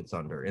that it fits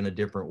under in a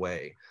different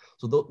way.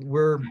 So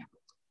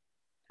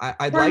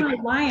I'd like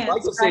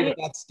to say that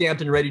that's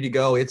stamped and ready to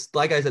go. It's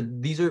like I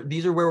said, these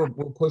are where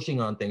we're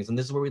pushing on things, and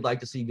this is where we'd like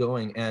to see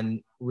going.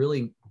 And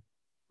really,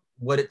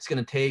 what it's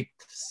going to take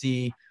to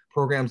see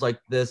programs like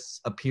this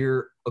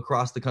appear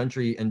across the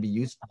country and be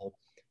useful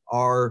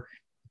are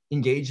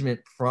engagement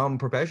from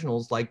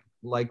professionals like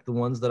the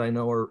ones that I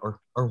know are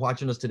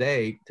watching us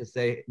today, to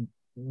say,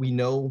 we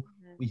know,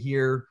 we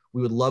hear,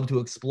 we would love to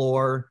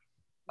explore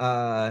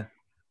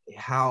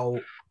how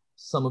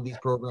some of these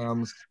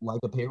programs,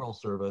 like a payroll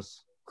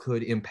service,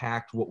 could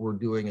impact what we're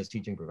doing as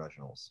teaching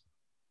professionals.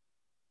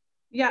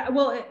 Yeah,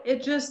 well,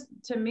 it just,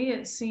 to me,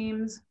 it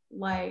seems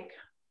like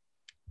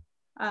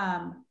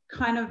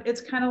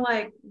it's kind of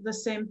like the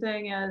same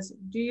thing as,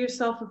 do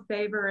yourself a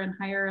favor and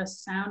hire a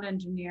sound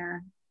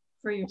engineer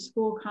for your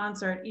school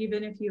concert,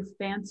 even if you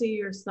fancy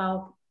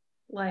yourself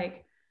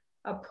like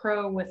a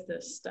pro with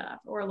this stuff,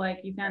 or like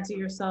you fancy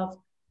yourself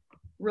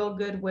real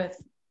good with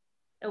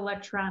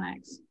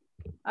electronics.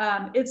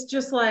 It's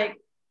just like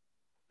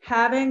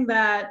having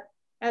that,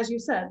 as you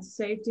said,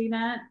 safety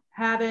net,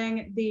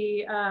 having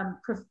the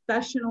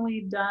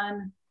professionally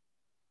done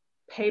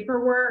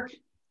paperwork,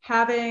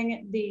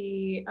 having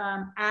the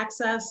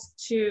access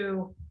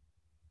to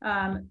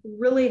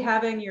really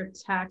having your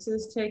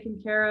taxes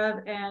taken care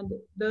of, and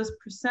those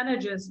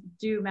percentages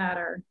do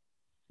matter.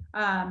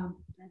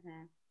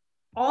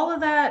 All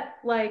of that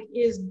like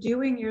is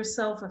doing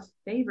yourself a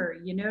favor,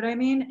 you know what I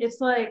mean?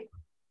 It's like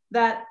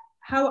that,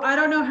 I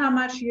don't know how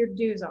much your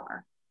dues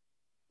are,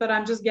 but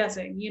I'm just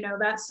guessing, you know,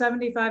 that's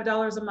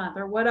 $75 a month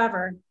or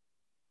whatever.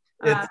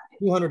 It's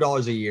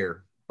 $200 a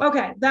year.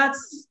 Okay,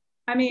 that's,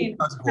 I mean,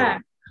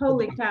 heck,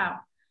 holy cow.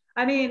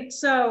 I mean,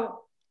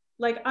 so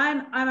like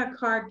I'm a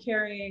card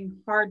carrying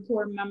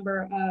hardcore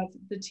member of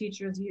the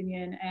teachers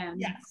union, and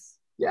yes,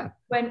 yeah,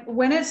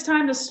 when it's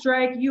time to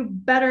strike, you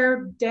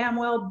better damn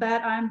well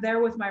bet I'm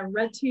there with my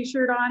red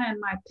t-shirt on and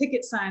my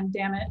picket sign,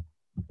 damn it.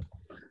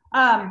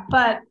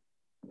 But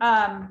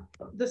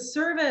the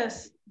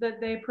service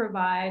that they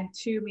provide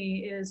to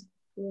me is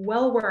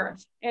well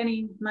worth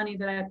any money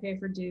that I pay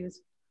for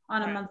dues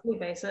on a monthly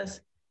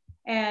basis.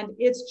 And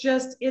it's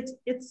just,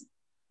 it's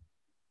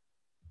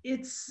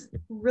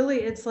really,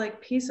 it's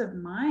like peace of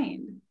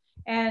mind,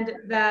 and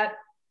that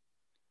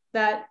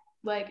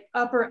like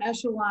upper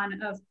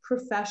echelon of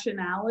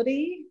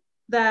professionality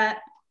that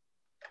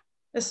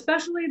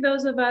especially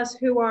those of us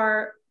who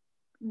are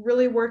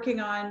really working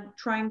on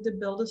trying to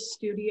build a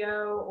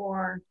studio,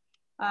 or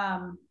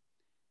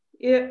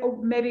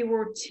maybe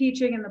we're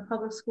teaching in the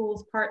public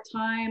schools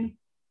part-time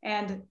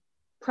and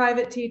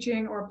private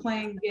teaching or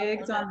playing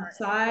gigs on the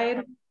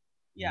side.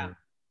 Yeah.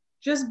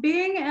 Just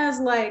being as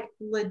like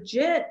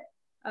legit,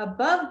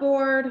 above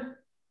board,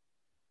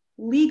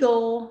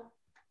 legal,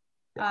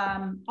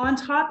 on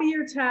top of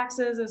your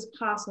taxes as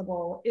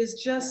possible is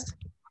just,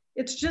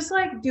 it's just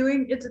like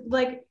it's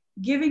like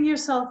giving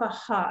yourself a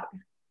hug.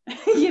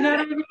 You know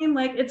what I mean?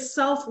 Like, it's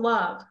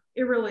self-love.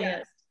 It really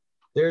is.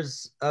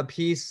 There's a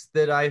piece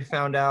that I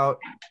found out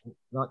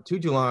not too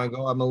long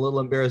ago. I'm a little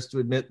embarrassed to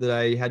admit that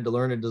I had to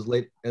learn it as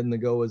late in the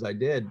go as I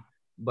did,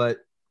 but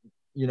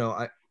you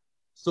know,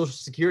 Social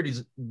Security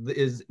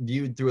is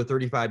viewed through a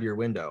 35-year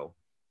window,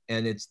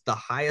 and it's the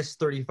highest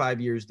 35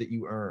 years that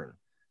you earn.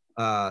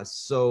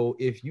 So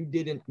if you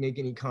didn't make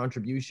any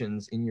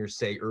contributions in your,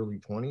 say, early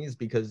 20s,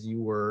 because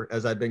you were,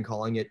 as I've been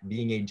calling it,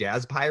 being a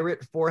jazz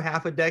pirate for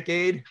half a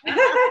decade,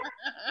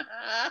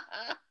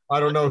 I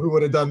don't know who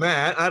would have done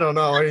that. I don't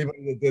know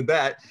anybody that did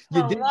that. A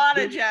lot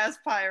of jazz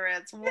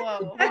pirates.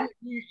 Whoa.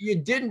 You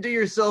didn't do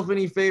yourself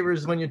any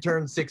favors when you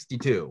turned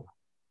 62.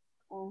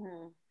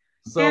 Mm-hmm.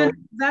 So and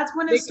that's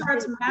when it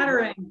starts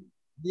mattering.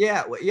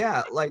 Yeah,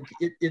 like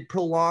it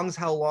prolongs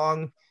how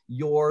long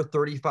your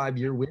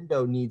 35-year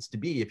window needs to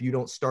be if you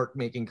don't start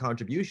making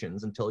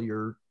contributions until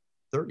you're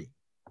 30.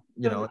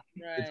 You know,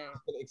 it's going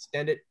to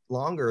extend it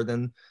longer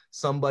than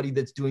somebody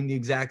that's doing the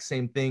exact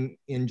same thing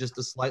in just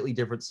a slightly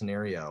different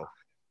scenario.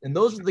 And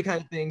those are the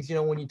kind of things, you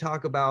know, when you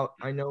talk about,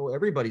 I know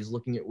everybody's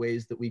looking at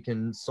ways that we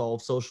can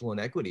solve social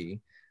inequity.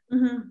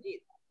 Mm-hmm.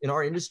 In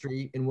our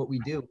industry, in what we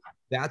do,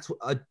 that's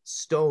a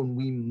stone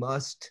we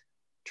must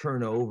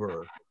turn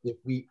over if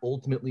we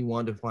ultimately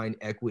want to find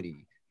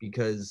equity.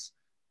 Because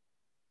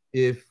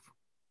if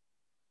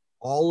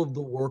all of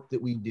the work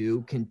that we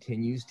do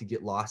continues to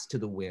get lost to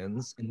the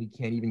winds, and we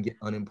can't even get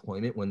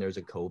unemployment when there's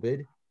a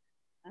COVID,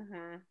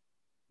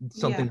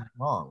 something went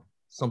wrong.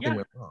 Something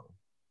went wrong.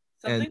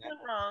 Something went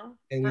wrong.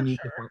 And we need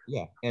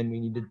to, and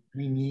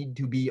we need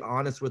to be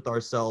honest with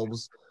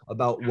ourselves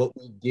about what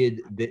we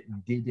did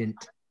that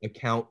didn't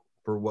account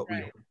for what we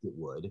hoped it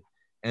would,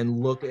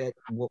 and look at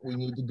what we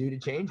need to do to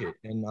change it.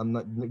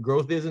 And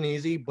growth isn't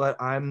easy, but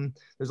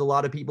there's a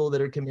lot of people that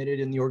are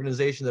committed in the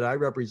organization that I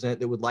represent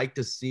that would like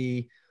to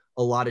see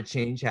a lot of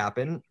change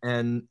happen,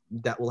 and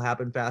that will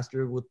happen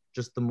faster with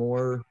just the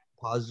more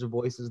positive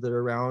voices that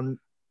are around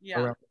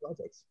around the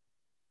projects.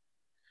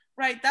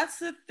 Right. That's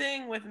the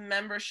thing with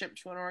membership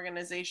to an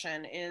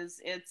organization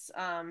is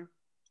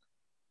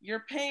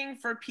you're paying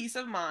for peace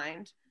of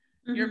mind.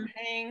 Mm-hmm. You're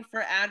paying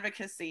for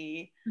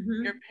advocacy.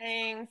 Mm-hmm. You're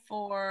paying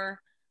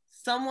for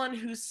someone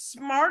who's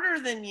smarter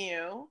than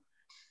you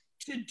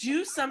to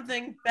do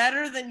something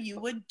better than you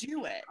would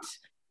do it.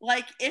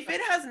 Like, if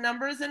it has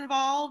numbers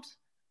involved,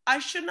 I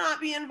should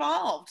not be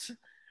involved.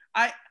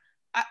 I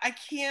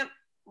can't.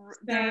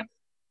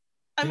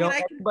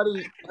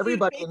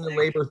 Everybody in the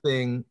labor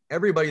thing,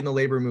 everybody in the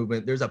labor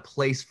movement, there's a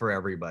place for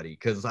everybody.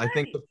 Because I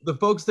think the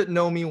folks that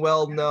know me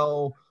well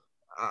know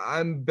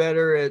I'm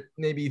better at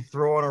maybe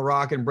throwing a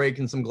rock and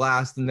breaking some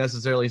glass than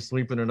necessarily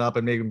sweeping it up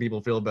and making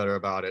people feel better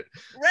about it.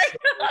 Right.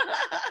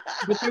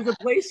 But there's a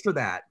place for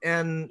that.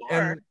 And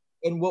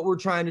what we're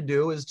trying to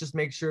do is just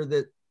make sure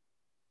that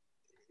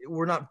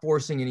we're not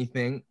forcing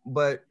anything,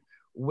 but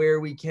where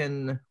we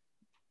can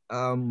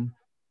find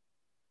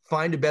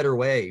a better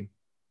way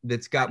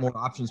that's got more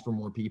options for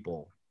more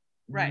people.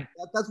 Right.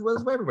 That's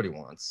what everybody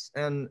wants.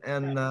 And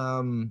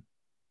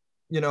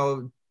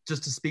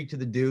just to speak to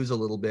the dues a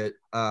little bit,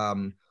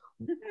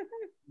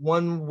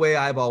 one way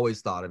I've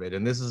always thought of it,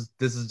 and this is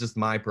just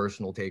my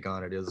personal take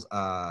on it, is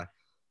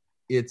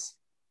it's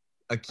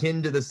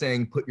akin to the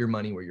saying, put your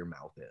money where your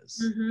mouth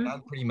is. Mm-hmm.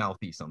 I'm pretty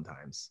mouthy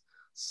sometimes.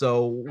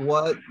 So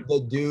what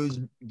the dues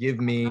give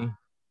me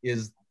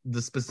is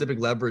the specific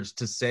leverage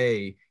to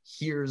say,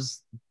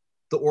 here's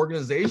the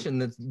organization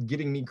that's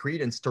giving me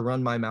credence to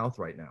run my mouth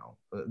right now.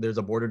 There's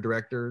a board of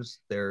directors,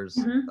 there's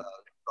a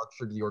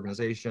structure to the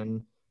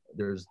organization,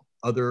 there's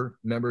other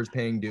members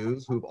paying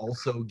dues who've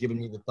also given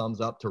me the thumbs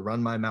up to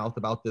run my mouth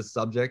about this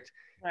subject,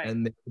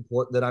 and they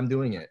support that I'm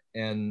doing it.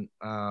 And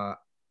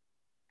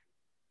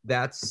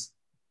that's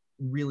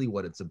really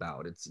what it's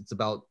about. It's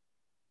about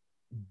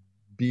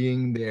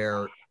being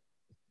there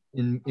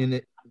in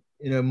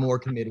a more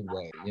committed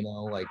way,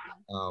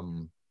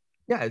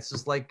 it's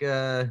just like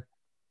when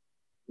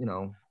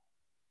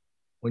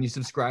you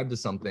subscribe to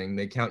something,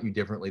 they count you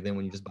differently than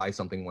when you just buy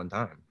something one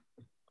time.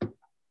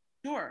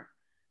 Sure.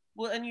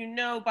 Well,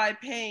 and by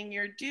paying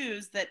your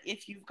dues that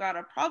if you've got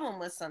a problem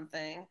with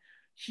something,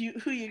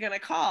 who you're going to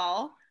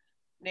call?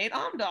 Nate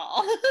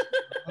Omdal.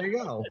 There you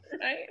go.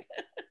 Right?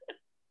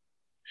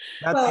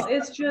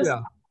 It's just...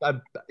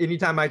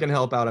 anytime I can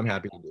help out, I'm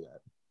happy to do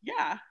that.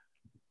 Yeah.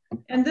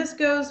 And this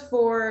goes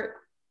for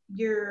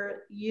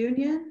your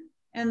union,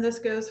 and this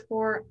goes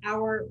for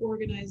our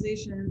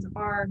organizations,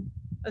 our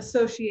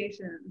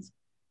associations.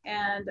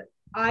 And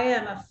I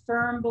am a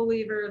firm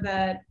believer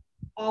that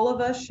all of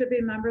us should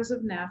be members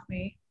of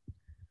NAFME.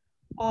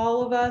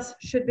 All of us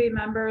should be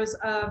members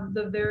of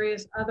the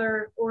various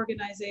other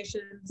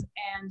organizations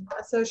and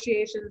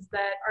associations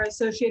that are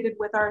associated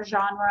with our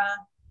genre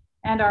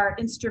and our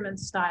instrument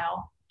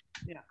style.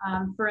 Yeah.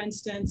 For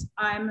instance,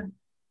 I'm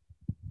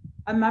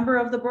a member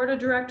of the board of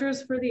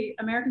directors for the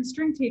American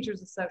String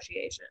Teachers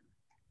Association.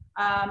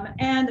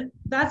 And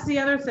that's the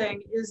other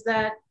thing, is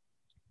that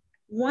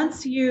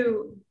once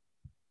you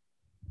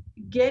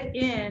get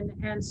in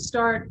and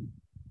start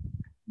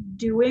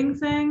doing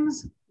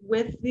things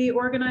with the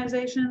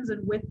organizations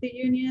and with the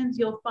unions,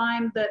 you'll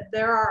find that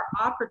there are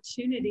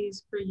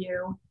opportunities for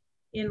you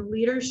in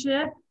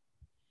leadership,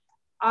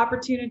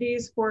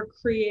 opportunities for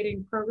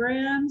creating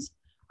programs,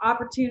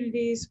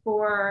 opportunities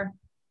for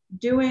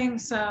doing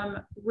some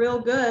real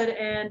good.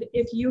 And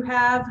if you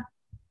have,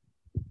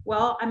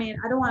 I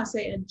don't want to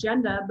say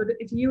agenda, but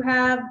if you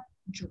have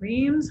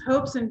dreams,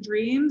 hopes and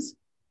dreams,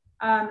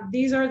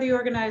 these are the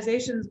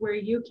organizations where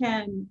you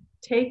can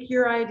take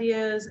your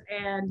ideas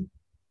and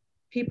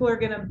people are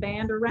going to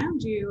band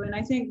around you. And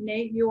I think,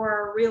 Nate, you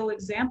are a real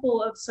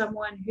example of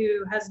someone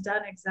who has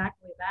done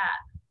exactly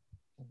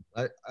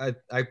that.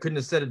 I couldn't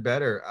have said it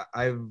better.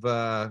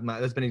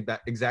 That's been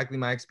exactly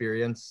my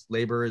experience.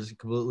 Labor is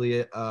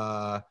completely,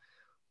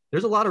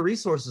 there's a lot of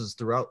resources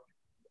throughout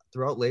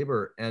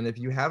labor. And if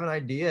you have an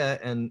idea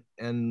and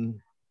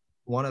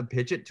want to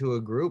pitch it to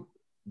a group,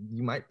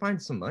 you might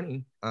find some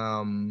money.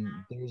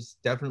 There's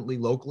definitely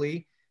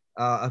locally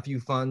a few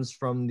funds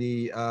from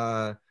the,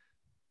 I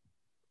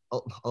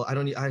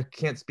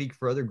can't speak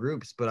for other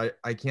groups, but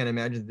I can't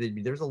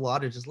imagine there's a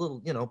lot of just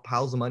little,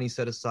 piles of money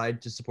set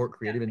aside to support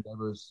creative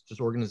endeavors,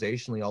 just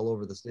organizationally all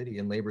over the city,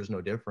 and labor is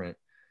no different.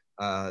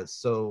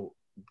 So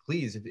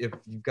please, if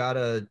you've got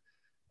a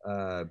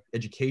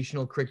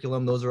educational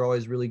curriculum, those are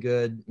always really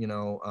good.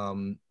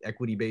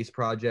 Equity-based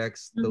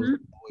projects, those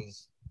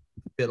always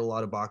fit a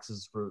lot of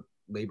boxes for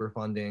labor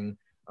funding,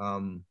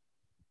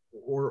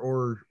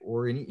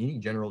 or any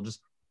general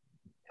just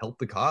help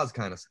the cause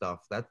kind of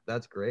stuff.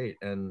 That's great.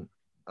 And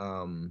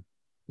don't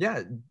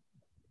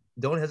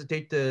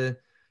hesitate to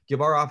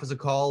give our office a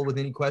call with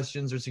any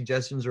questions or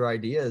suggestions or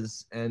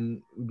ideas,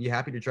 and we'd be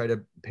happy to try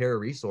to pair a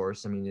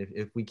resource. I mean,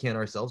 if we can't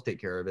ourselves take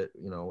care of it,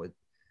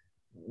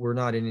 we're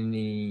not in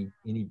any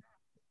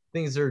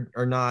things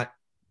are not,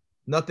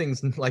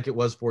 nothing's like it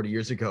was 40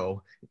 years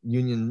ago.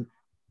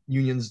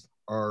 Unions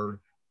are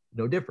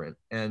no different.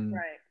 And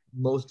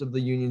most of the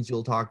unions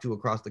you'll talk to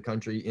across the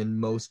country in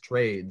most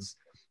trades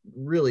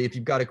really, if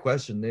you've got a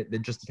question, they're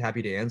just as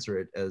happy to answer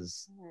it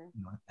as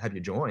have you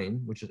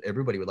join, which is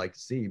everybody would like to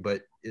see.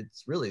 But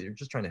it's really, they're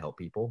just trying to help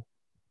people.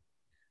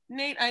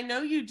 Nate, I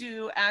know you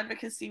do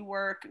advocacy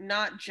work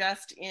not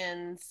just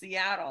in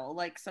Seattle.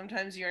 Like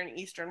sometimes you're in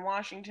Eastern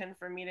Washington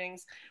for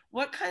meetings.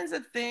 What kinds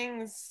of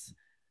things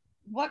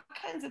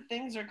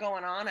are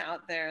going on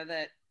out there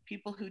that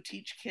people who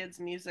teach kids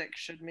music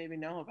should maybe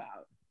know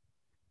about?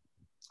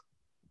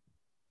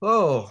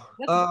 Oh,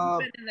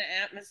 What's in the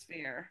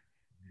atmosphere?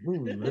 ooh,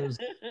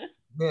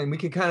 man, we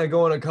could kind of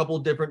go in a couple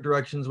different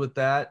directions with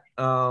that.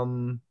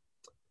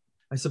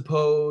 I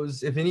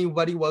suppose if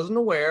anybody wasn't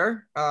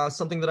aware,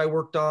 something that I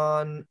worked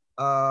on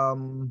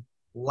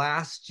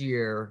last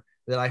year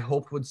that I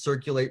hoped would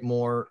circulate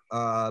more,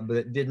 but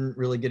it didn't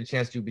really get a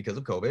chance to because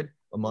of COVID,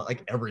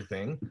 like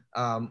everything.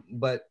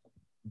 But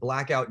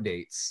blackout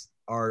dates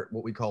are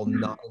what we call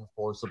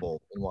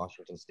non-enforceable in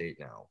Washington State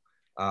now.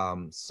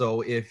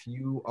 So if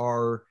you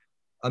are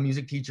a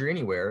music teacher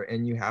anywhere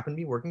and you happen to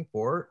be working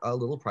for a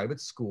little private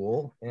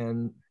school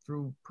and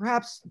through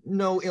perhaps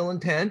no ill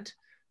intent,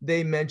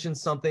 they mentioned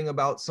something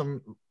about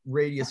some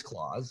radius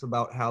clause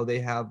about how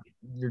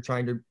you're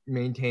trying to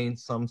maintain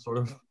some sort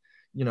of,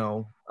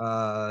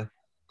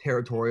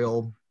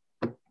 territorial,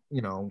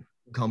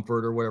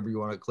 comfort or whatever you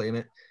want to claim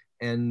it.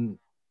 And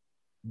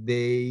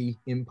they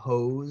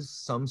impose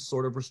some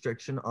sort of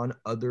restriction on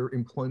other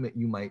employment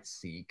you might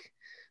seek.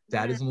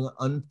 That is an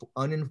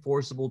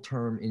unenforceable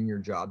term in your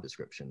job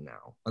description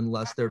now,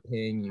 unless they're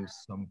paying you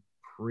some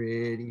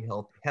pretty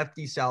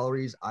hefty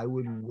salaries. I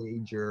would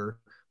wager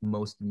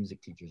most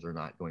music teachers are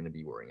not going to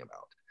be worrying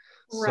about.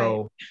 Right.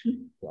 So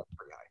that's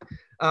pretty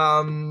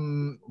high.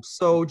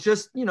 So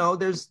just,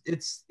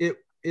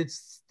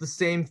 it's the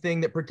same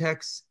thing that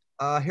protects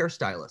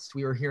hairstylists.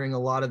 We were hearing a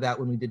lot of that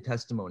when we did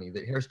testimony,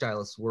 that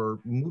hairstylists were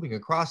moving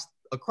across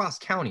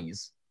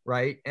counties,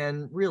 right?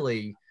 And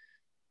really,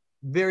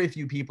 very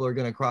few people are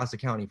going to cross a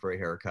county for a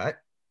haircut.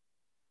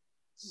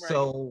 Right.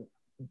 So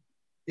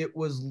it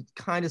was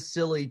kind of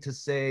silly to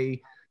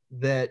say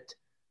that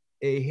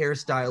a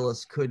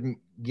hairstylist couldn't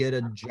get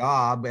a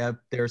job if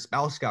their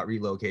spouse got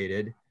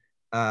relocated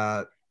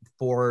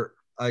for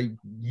a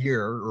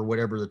year or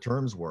whatever the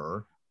terms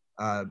were,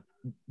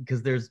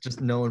 because there's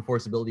just no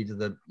enforceability to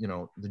the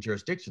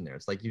jurisdiction there.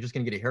 It's like you're just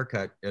going to get a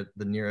haircut at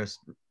the nearest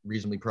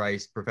reasonably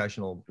priced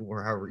professional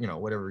or however,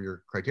 whatever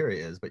your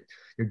criteria is, but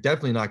you're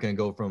definitely not going to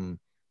go from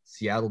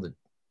Seattle to,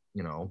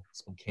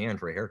 Spokane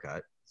for a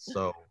haircut.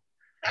 So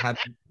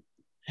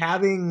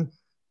having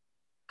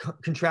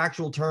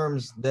contractual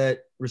terms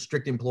that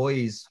restrict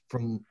employees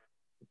from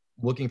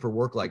looking for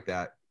work like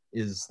that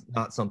is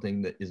not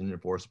something that isn't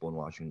enforceable in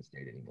Washington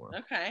State anymore.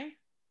 Okay.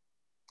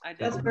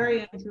 That's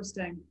very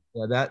interesting.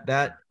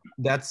 Yeah,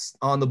 that's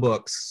on the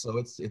books, so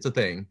it's a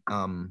thing.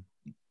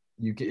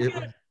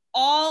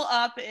 All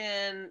up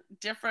in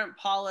different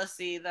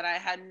policy that I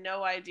had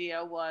no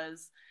idea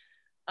was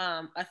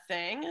a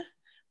thing,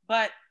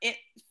 but it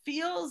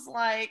feels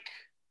like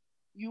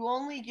you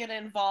only get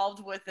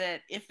involved with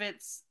it if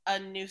it's a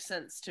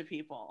nuisance to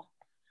people.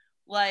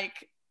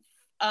 Like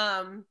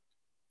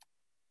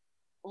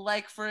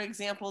for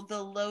example,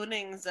 the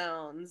loading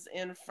zones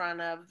in front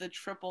of the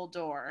triple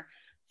door,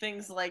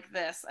 things like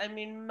this. I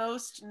mean,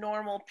 most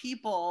normal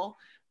people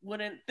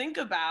wouldn't think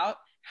about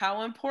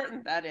how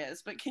important that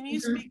is. But can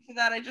you speak to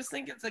that? I just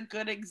think it's a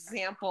good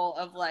example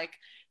of like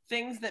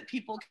things that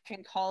people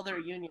can call their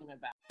union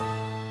about.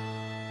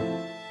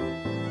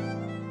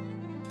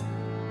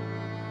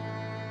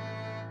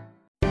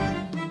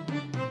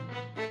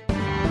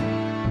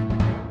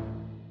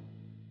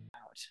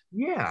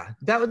 Yeah,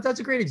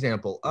 that's a great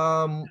example.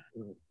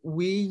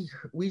 We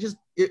just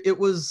it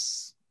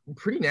was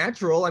pretty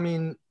natural. I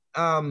mean,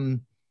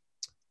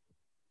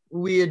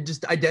 we had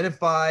just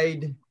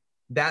identified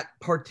that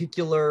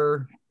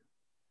particular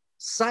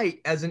site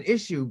as an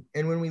issue,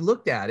 and when we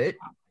looked at it,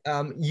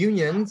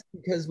 unions,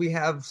 because we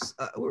have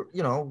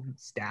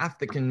staff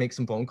that can make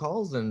some phone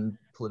calls and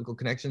political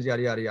connections,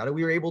 yada yada yada,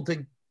 we were able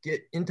to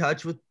get in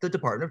touch with the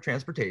Department of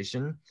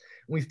Transportation.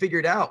 We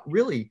figured out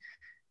really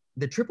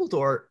the triple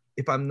door,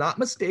 if I'm not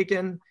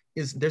mistaken,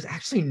 is there's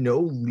actually no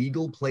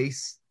legal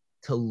place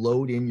to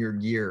load in your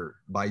gear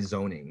by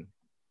zoning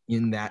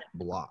in that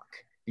block,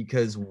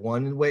 because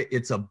one way,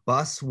 it's a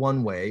bus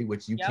one way,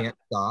 which you can't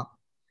stop.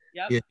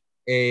 It's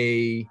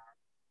a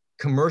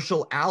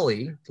commercial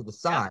alley to the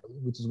side,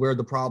 which is where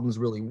the problems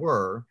really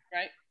were.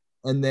 Right.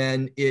 And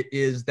then it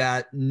is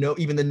that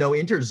even the no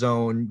enter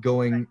zone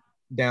going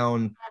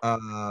down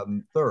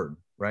Third,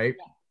 right?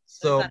 Yeah.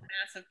 So that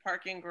massive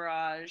parking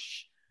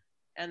garage.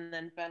 And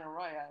then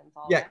Benaroya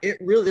involved. Yeah,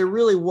 there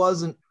really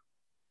wasn't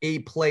a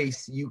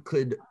place you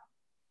could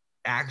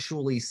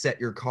actually set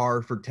your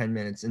car for 10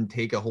 minutes and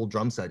take a whole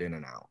drum set in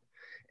and out.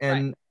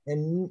 And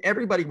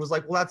everybody was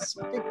like, well, that's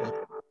ridiculous.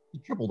 The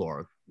triple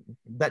door,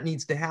 that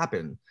needs to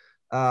happen.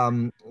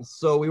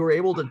 So we were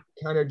able to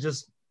kind of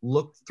just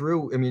look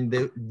through. I mean,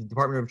 the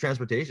Department of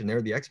Transportation,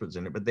 they're the experts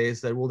in it, but they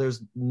said, well,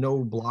 there's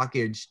no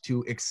blockage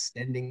to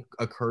extending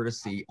a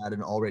courtesy at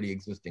an already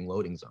existing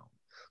loading zone.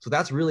 So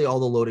that's really all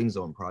the loading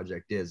zone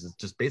project is. It's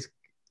just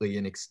basically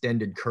an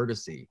extended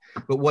courtesy.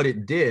 But what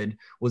it did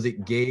was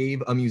it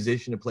gave a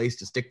musician a place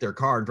to stick their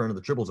car in front of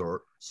the triple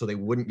resort so they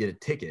wouldn't get a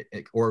ticket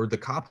or the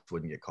cops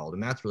wouldn't get called.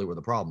 And that's really where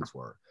the problems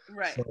were.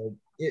 Right. So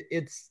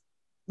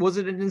was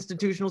it an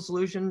institutional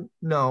solution?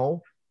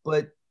 No.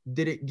 But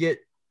did it get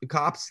the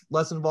cops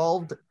less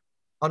involved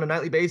on a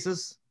nightly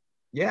basis?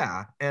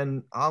 Yeah.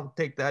 And I'll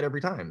take that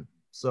every time.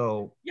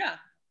 So yeah.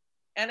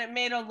 And it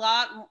made a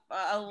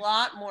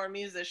lot more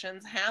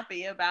musicians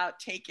happy about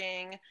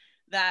taking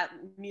that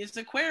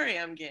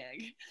musicarium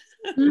gig.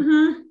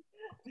 Mm-hmm.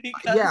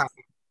 Because, yeah,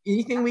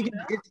 anything we can.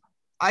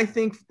 I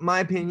think,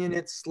 my opinion,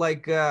 it's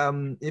like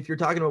if you're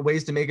talking about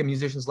ways to make a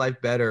musician's life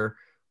better,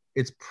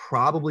 it's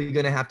probably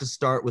going to have to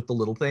start with the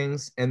little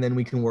things, and then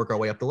we can work our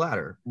way up the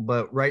ladder.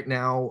 But right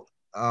now,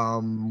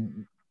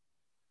 you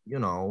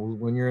know,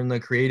 when you're in the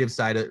creative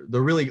side of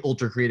the really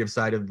ultra creative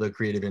side of the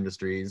creative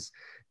industries,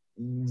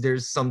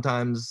 there's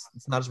sometimes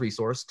it's not as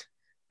resourced,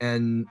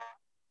 and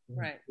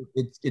right.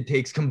 it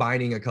takes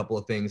combining a couple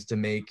of things to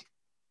make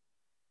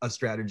a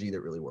strategy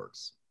that really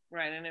works.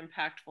 Right, an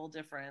impactful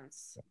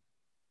difference.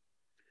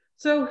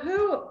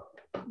 So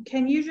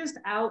can you just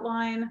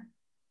outline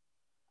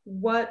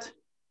what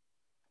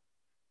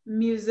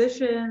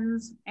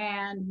musicians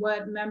and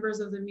what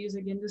members of the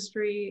music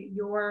industry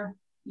your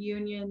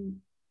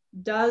union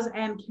does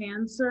and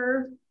can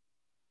serve?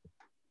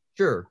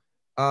 Sure.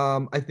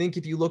 I think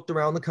if you looked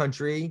around the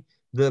country,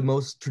 the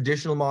most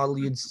traditional model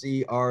you'd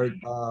see are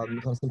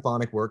kind of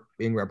symphonic work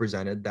being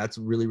represented. That's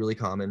really, really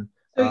common.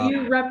 So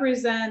you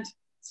represent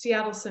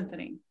Seattle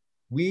Symphony?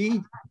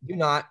 We do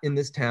not in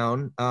this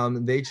town.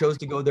 They chose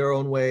to go their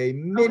own way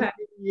many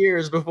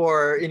years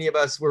before any of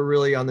us were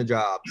really on the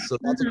job. So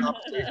that's a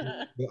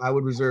conversation that I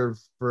would reserve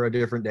for a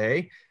different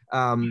day.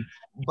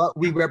 But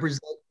we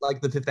represent like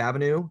the Fifth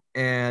Avenue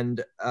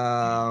and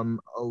a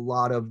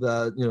lot of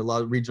the, a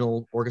lot of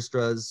regional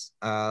orchestras,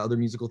 other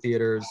musical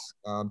theaters,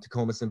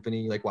 Tacoma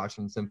Symphony, like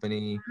Washington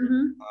Symphony,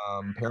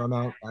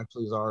 Paramount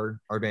actually is our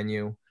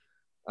venue.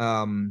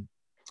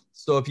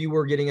 So if you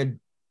were getting a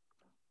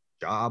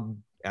job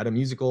at a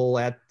musical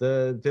at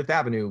the Fifth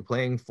Avenue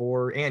playing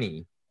for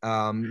Annie,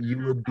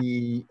 you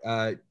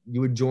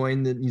would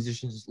join the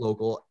musicians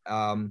local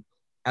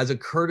as a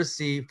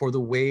courtesy for the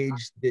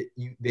wage that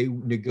they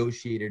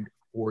negotiated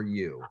for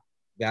you.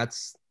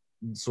 That's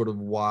sort of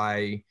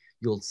why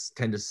you'll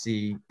tend to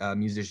see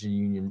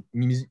musician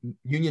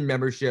union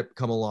membership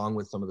come along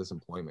with some of this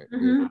employment.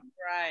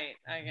 Right,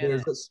 I get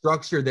There's a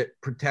structure that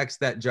protects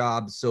that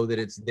job so that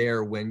it's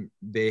there when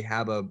they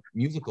have a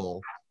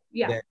musical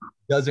that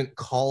doesn't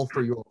call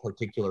for your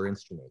particular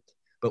instrument.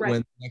 But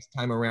when next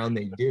time around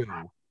they do,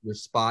 your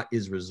spot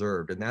is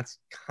reserved. And that's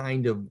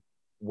kind of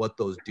what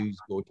those dues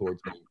go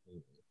towards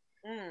maintaining.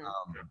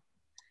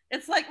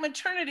 It's like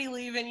maternity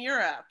leave in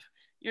Europe.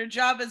 Your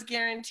job is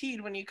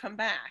guaranteed when you come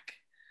back.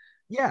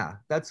 Yeah,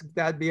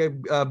 that'd be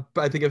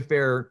I think a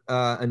fair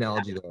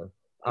analogy there.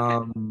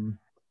 Okay.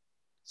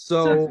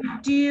 So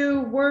do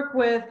you work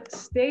with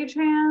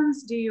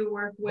stagehands? Do you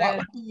work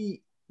with?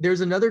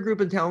 There's another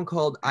group in town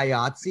called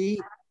IATSE,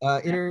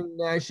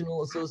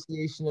 International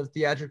Association of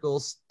Theatrical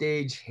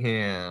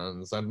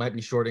Stagehands. I might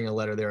be shorting a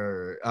letter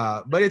there,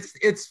 but it's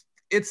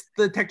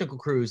the technical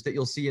crews that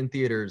you'll see in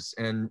theaters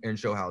and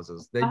show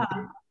houses.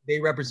 They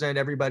represent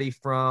everybody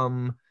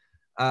from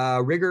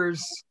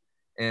riggers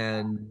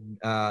and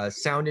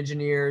sound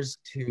engineers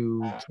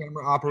to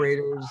camera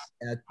operators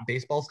at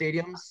baseball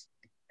stadiums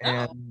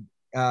and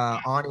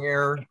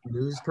on-air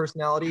news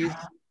personalities.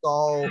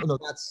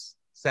 That's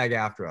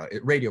SAG-AFTRA,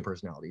 radio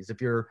personalities. If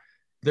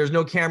there's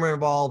no camera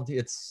involved,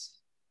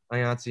 it's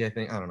IATSE, I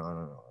think. I don't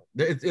know.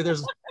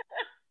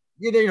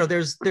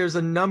 There's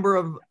a number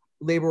of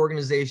labor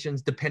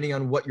organizations depending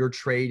on what your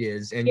trade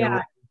is and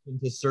you're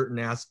into certain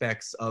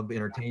aspects of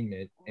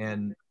entertainment,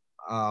 and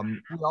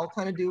we all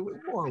kind of do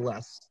more or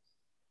less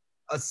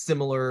a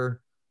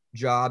similar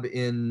job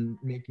in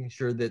making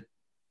sure that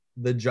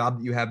the job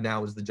that you have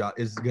now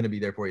is going to be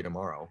there for you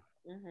tomorrow.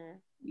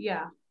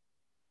 Yeah.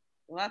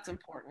 Well, that's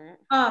important.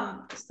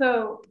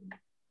 So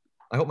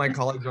I hope my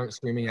colleagues aren't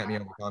screaming at me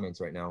on the comments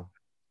right now.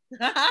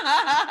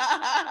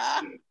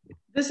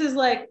 This is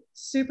like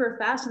super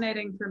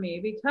fascinating for me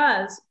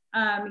because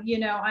I'm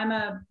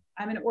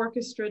an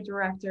orchestra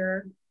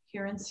director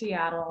here in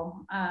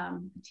Seattle,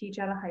 teach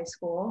at a high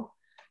school,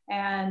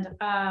 and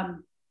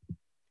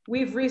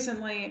we've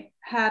recently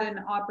had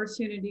an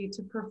opportunity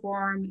to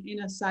perform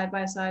in a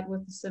side-by-side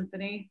with the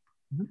symphony.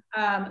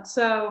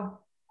 So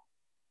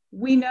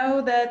we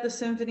know that the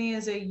symphony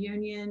is a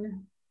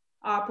union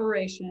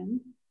operation,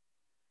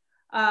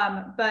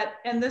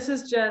 and this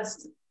is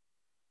just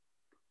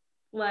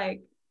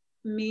like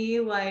me,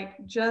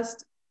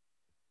 just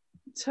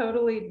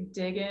totally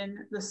digging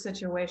the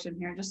situation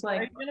here. Just like,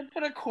 are you gonna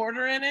put a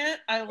quarter in it?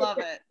 I love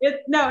it.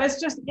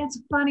 It's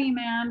funny,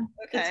 man.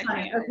 Okay. It's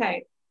funny.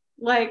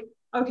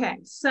 Okay.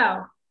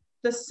 So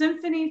the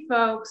symphony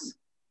folks,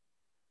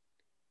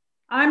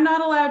 I'm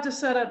not allowed to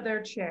set up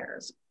their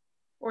chairs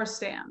or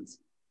stands,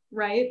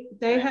 right?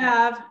 They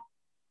have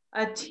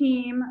a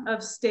team of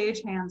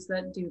stagehands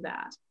that do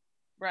that.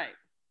 Right.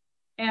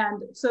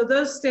 And so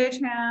those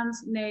stagehands,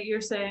 Nate,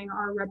 you're saying,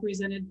 are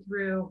represented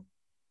through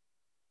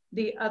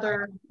the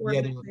other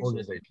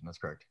organization. That's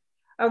correct.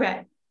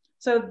 Okay.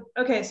 So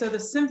the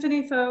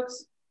symphony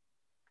folks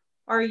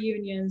are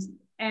unions,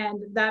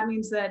 and that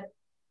means that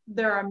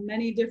there are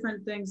many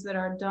different things that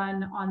are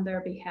done on their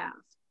behalf.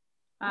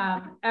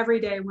 Every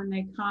day when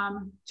they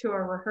come to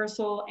a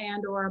rehearsal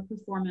and or a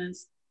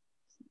performance,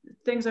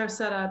 things are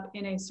set up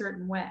in a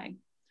certain way.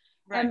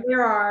 Right. And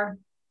there are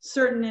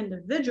certain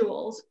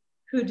individuals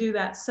who do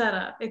that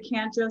setup. It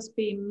can't just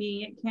be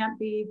me. It can't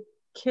be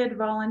kid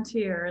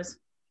volunteers.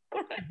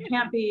 It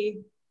can't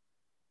be,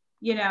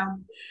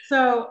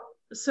 so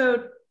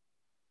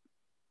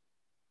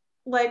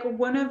like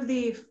one of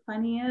the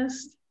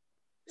funniest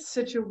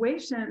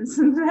situations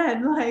that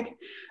I'm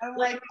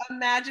like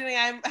imagining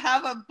I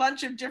have a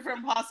bunch of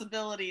different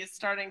possibilities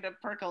starting to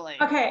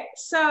percolate. Okay,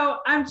 so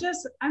I'm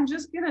just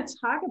gonna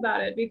talk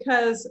about it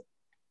because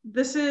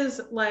this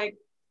is like,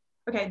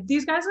 okay,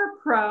 these guys are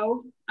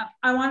pro.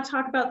 I want to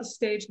talk about the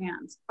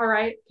stagehands. All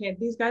right, okay,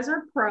 these guys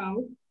are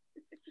pro,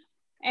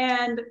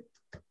 and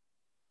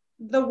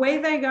the way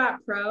they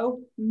got pro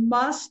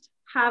must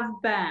have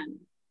been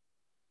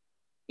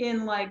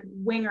in like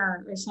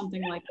Winger or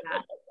something like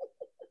that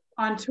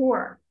on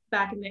tour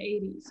back in the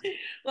 80s.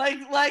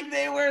 Like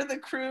they were the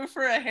crew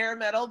for a hair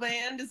metal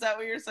band. Is that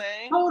what you're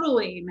saying?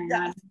 Totally,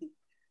 man.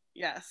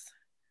 Yes.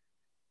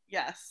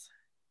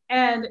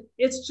 And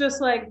it's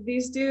just like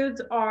these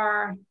dudes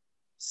are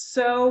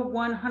so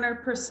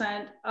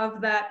 100%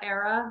 of that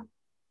era.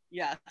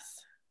 Yes.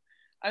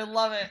 I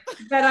love it.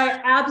 That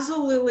I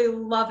absolutely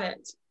love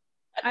it.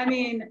 I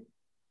mean,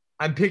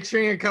 I'm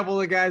picturing a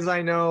couple of guys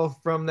I know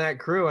from that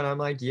crew, and I'm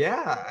like,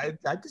 yeah,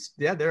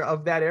 they're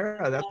of that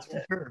era. That's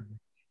for sure.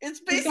 It's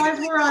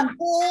basically the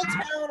whole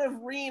town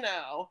of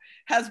Reno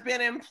has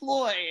been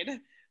employed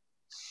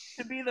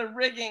to be the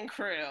rigging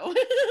crew.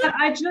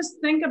 I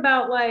just think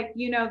about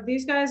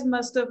these guys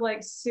must have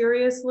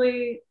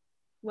seriously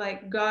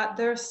got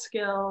their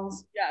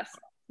skills. Yes.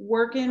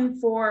 Working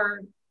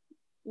for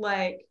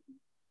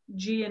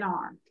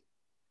GNR.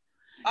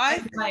 I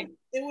think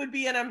it would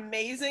be an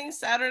amazing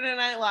Saturday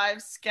Night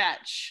Live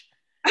sketch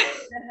to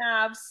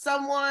have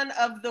someone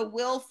of the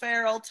Will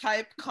Ferrell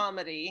type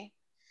comedy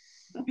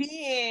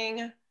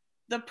being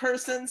the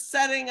person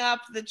setting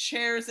up the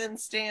chairs and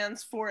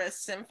stands for a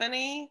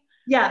symphony.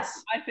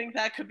 Yes. I think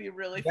that could be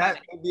really funny.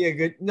 That could be a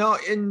good,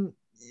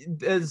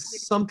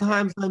 as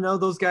sometimes I know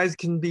those guys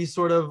can be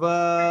sort of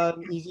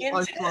easy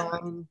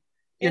punchline,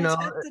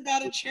 Intense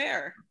about a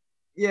chair.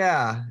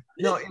 Yeah.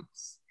 No,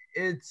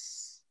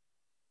 it's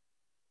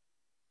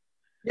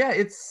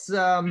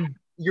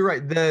you're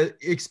right. The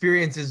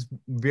experience is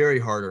very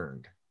hard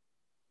earned.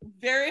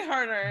 Very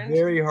hard earned.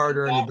 Very hard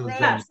earned.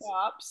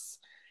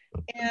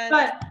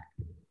 But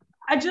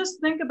I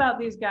just think about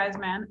these guys,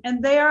 man,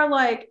 and they are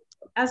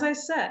as I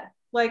said,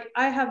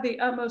 I have the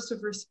utmost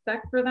of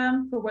respect for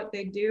them for what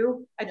they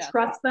do. I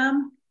trust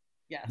them.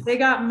 Yes. They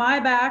got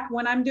my back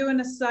when I'm doing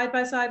a side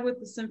by side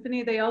with the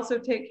symphony. They also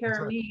take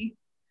care of me.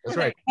 That's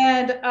right.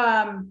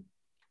 And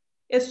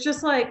it's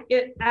just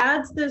it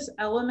adds this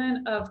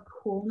element of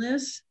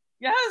coolness.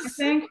 Yes. I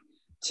think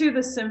to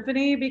the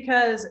symphony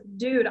because,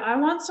 dude, I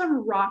want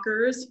some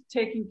rockers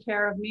taking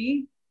care of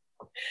me.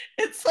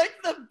 It's like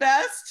the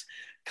best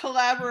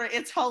collaborate.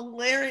 It's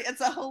hilarious.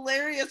 It's a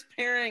hilarious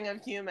pairing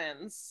of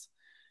humans.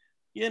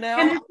 And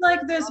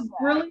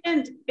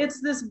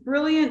it's this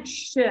brilliant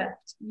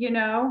shift,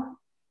 You're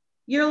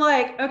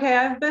okay,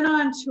 I've been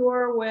on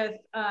tour with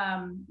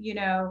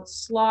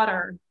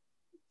Slaughter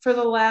for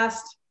the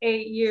last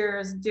 8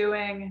 years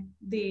doing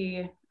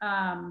the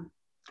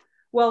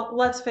well,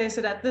 let's face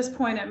it, at this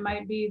point it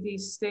might be the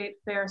state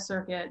fair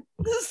circuit.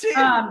 The state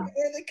or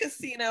the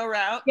casino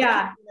route.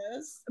 Yeah.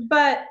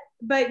 But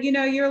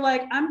you're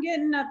I'm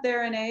getting up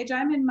there in age.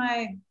 I'm in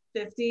my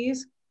 50s.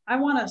 I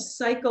want to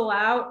cycle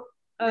out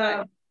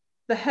of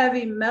the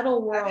heavy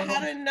metal world. I've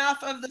had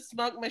enough of the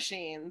smoke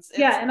machines.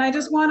 And I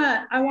just want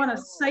to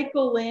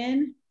cycle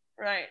in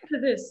to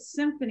this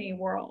symphony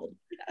world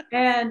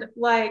and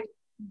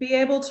be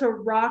able to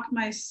rock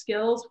my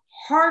skills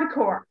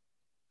hardcore.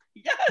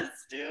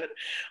 Yes, dude.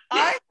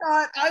 I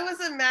thought I was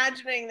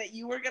imagining that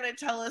you were going to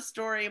tell a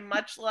story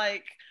much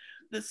like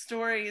the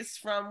stories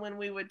from when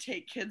we would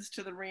take kids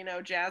to the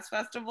Reno Jazz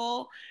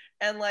Festival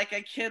and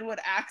a kid would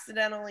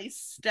accidentally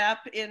step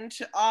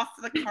off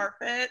the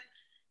carpet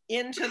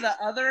into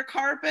the other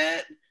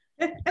carpet.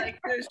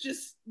 There's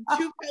just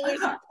 2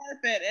 pillars of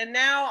carpet and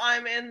now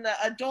I'm in the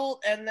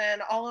adult and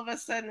then all of a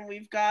sudden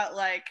we've got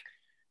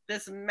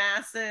this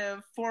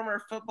massive former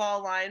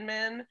football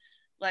lineman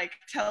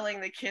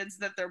telling the kids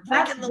that they're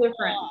breaking the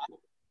law.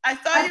 I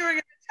thought you were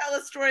going to tell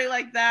a story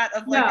like that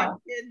of a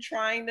kid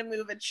trying to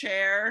move a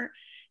chair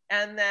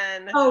and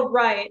then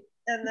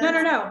and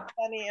then no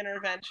funny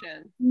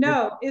intervention.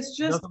 No, it's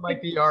just nothing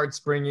like the arts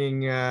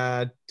bringing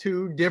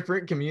 2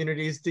 different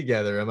communities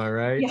together. Am I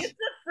right? It's a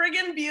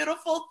friggin'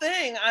 beautiful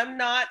thing. I'm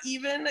not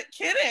even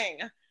kidding.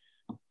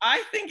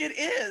 I think it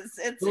is.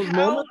 It's Those how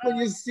moments when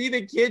you see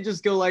the kid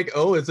just go like,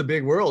 "Oh, it's a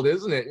big world,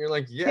 isn't it?" And you're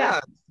like, "Yeah,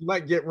 you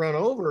might get run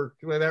over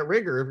by that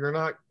rigger if you're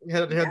not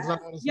heads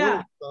not on a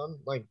swivel, son."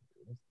 Like,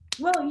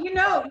 well,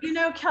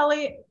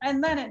 Kelly,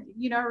 and then it,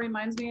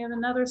 reminds me of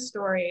another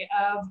story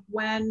of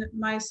when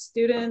my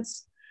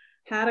students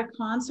had a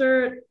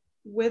concert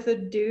with a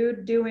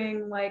dude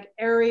doing like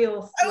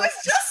aerial flips. I was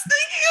just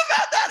thinking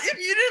about that. If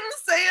you didn't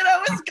say it, I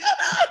was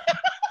gonna.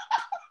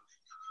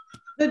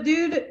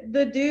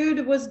 The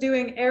dude was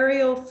doing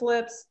aerial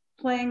flips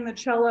playing the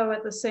cello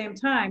at the same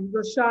time.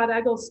 Rashad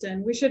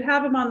Eggleston. We should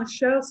have him on the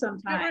show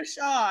sometime.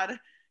 Rashad.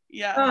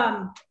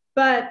 Yeah.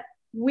 But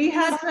we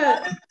had to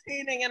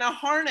levitating in a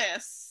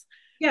harness,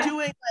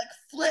 doing like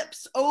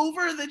flips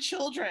over the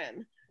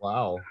children.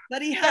 Wow.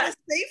 But he had a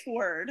safe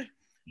word.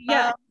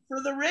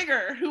 For the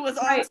rigger who was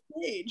on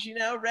stage,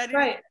 ready.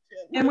 Right.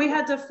 And we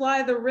had to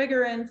fly the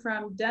rigger in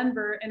from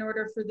Denver in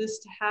order for this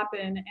to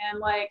happen. And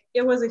like,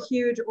 it was a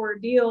huge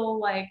ordeal.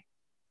 Like,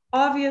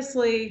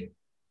 obviously,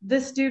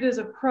 this dude is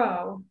a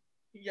pro.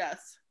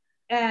 Yes.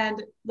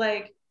 And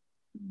like,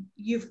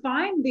 you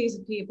find these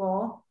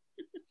people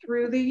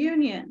through the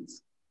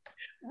unions.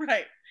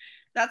 Right.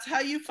 That's how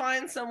you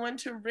find someone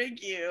to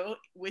rig you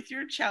with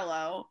your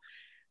cello.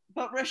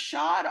 But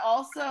Rashad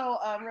also,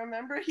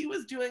 remember he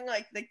was doing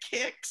like the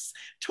kicks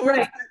towards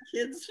that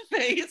kid's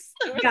face.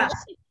 Yes.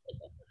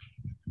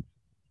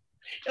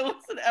 It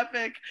was an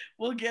epic.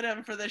 We'll get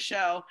him for the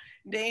show.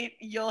 Nate,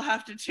 you'll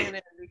have to tune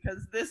in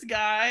because this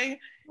guy,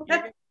 you're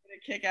going to get a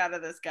kick out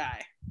of this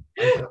guy.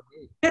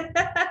 And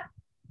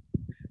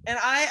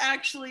I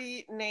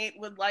actually, Nate,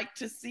 would like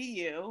to see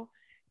you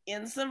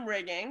in some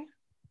rigging,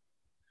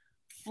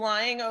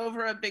 flying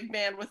over a big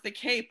man with the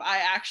cape. I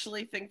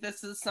actually think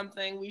this is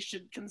something we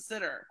should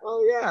consider.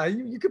 Oh yeah,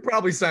 you could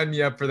probably sign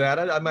me up for that.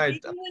 I might.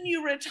 Even when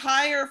you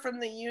retire from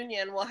the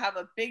union, we'll have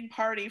a big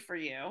party for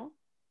you,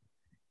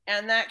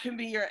 and that can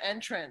be your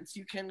entrance.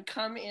 You can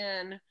come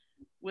in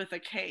with a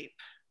cape.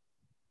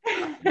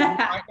 You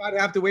might not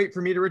have to wait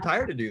for me to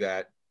retire to do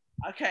that.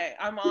 Okay,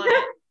 I'm on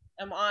it.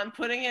 I'm on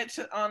putting it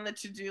on the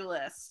to-do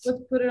list.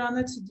 Let's put it on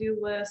the to-do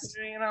list.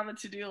 Putting it on the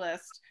to-do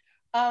list.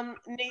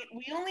 Nate,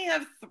 we only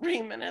have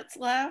 3 minutes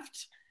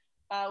left.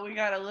 We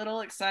got a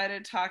little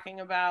excited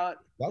talking about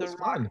the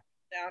rock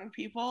down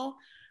people.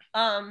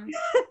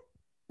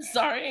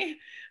 Sorry.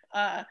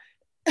 I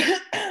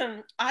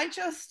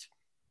just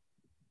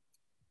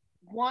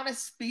want to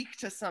speak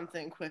to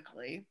something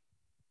quickly.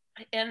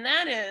 And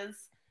that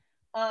is,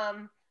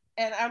 and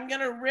I'm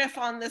going to riff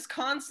on this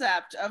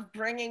concept of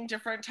bringing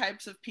different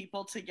types of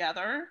people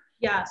together.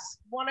 Yes.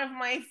 One of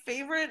my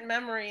favorite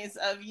memories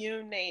of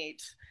you,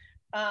 Nate,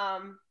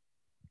 and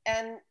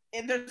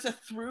there's a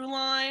through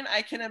line.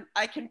 I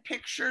can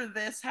picture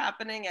this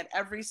happening at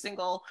every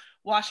single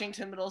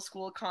Washington Middle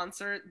School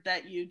concert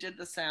that you did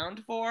the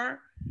sound for.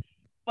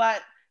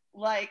 But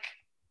like,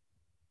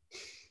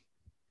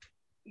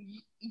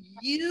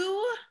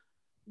 you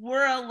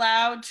were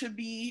allowed to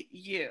be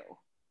you.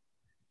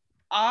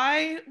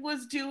 I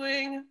was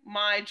doing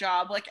my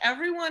job. Like,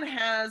 everyone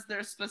has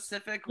their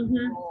specific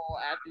role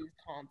at these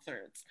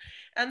concerts.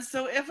 And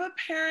so if a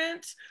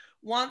parent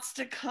wants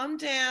to come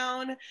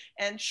down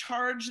and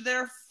charge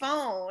their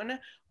phone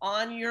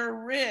on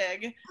your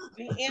rig,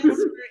 the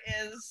answer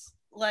is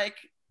like,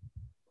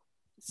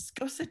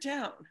 go sit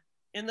down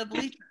in the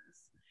bleachers.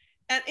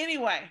 And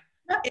anyway,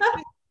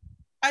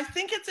 I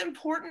think it's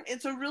important.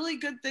 It's a really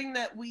good thing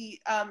that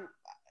we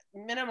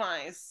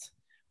minimize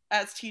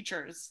as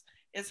teachers,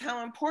 is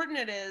how important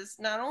it is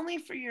not only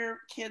for your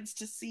kids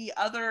to see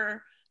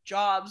other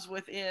jobs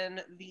within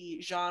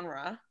the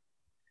genre,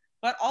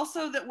 but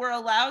also that we're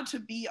allowed to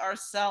be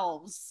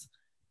ourselves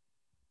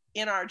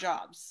in our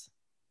jobs.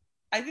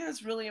 I think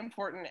that's really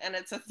important, and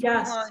it's a through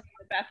line in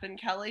the Beth and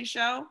Kelly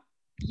show.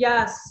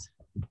 Yes.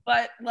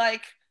 But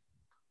like,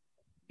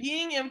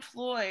 being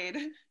employed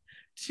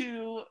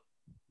to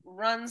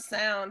run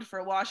sound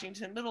for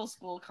Washington Middle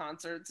School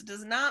concerts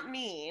does not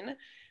mean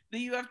that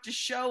you have to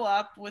show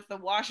up with the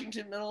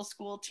Washington Middle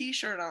School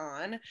t-shirt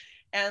on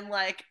and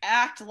like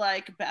act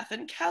like Beth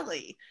and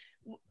Kelly,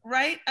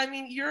 right? I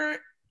mean,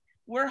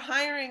 we're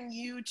hiring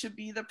you to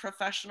be the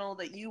professional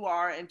that you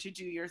are and to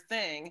do your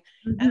thing.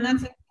 And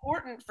that's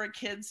important for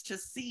kids to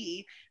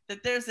see,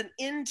 that there's an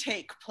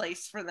intake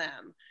place for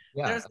them.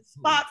 There's a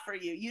spot for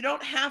you. You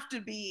don't have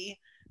to be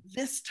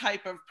this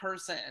type of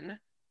person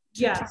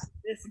to do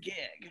this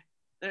gig.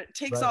 It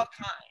takes all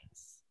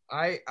kinds.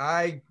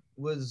 I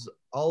was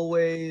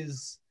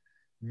always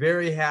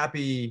very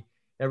happy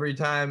every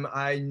time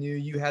I knew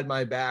you had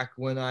my back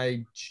when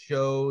I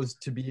chose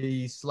to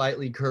be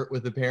slightly curt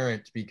with a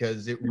parent,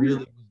 because it really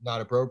was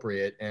not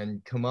appropriate.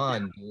 And come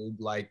on, dude,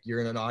 like, you're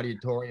in an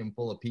auditorium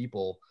full of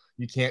people.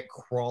 You can't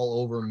crawl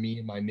over me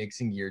in my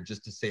mixing gear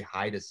just to say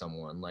hi to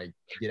someone. Like,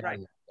 get out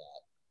of that.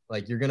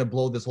 Like, you're going to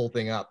blow this whole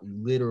thing up,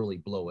 literally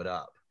blow it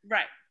up.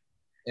 Right.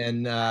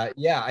 And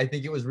I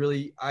think it was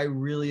I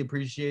really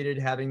appreciated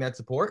having that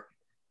support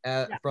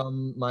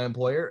from my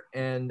employer.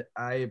 And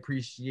I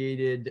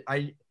appreciated,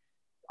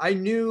 I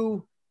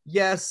knew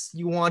yes,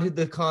 you wanted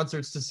the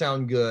concerts to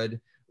sound good,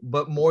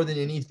 but more than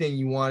anything,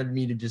 you wanted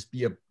me to just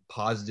be a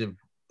positive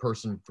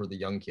person for the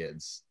young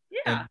kids.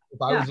 Yeah. And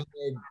if I was in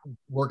there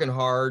working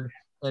hard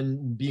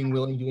and being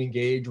willing to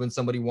engage when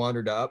somebody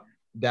wandered up,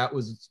 that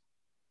was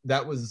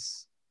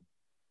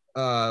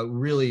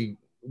really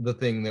the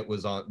thing that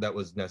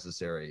was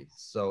necessary.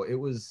 So it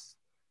was.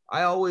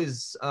 I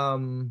always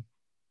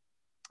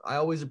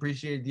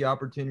appreciated the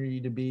opportunity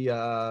to be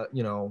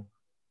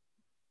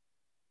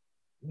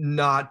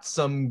not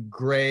some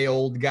gray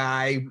old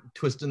guy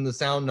twisting the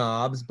sound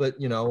knobs, but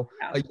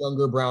a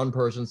younger brown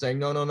person saying,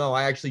 no,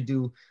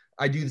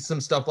 I do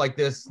some stuff like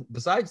this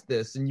besides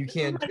this, and you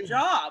can't do my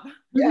job.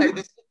 Yeah,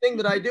 it's the thing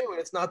that I do, and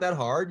it's not that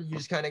hard. You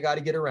just kind of got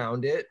to get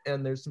around it,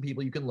 and there's some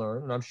people you can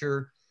learn, and I'm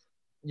sure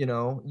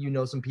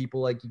some people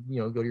like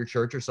go to your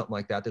church or something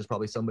like that. There's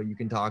probably somebody you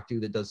can talk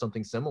to that does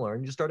something similar,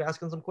 and you just start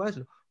asking some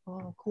questions.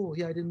 Oh, cool.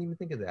 Yeah, I didn't even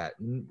think of that.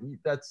 And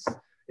that's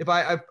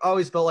I've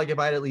always felt like if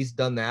I had at least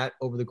done that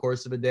over the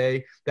course of a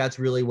day, that's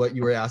really what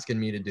you were asking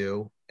me to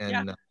do.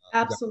 And yeah,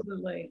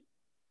 absolutely.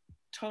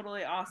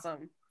 Totally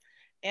awesome.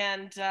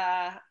 And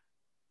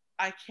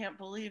I can't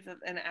believe that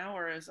an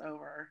hour is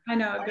over. I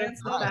know.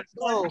 It's so much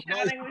fun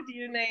chatting with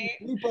you, Nate.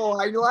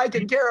 People I like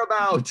and care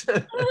about.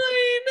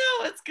 I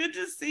know. It's good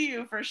to see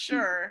you for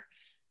sure.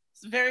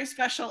 It's a very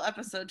special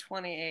episode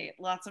 28.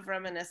 Lots of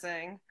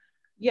reminiscing.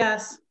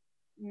 Yes.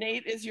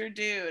 Nate is your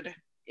dude.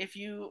 If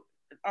you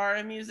are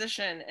a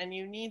musician and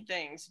you need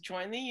things,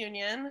 join the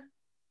union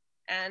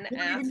and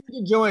ask.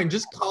 You join.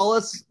 Just call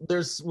us.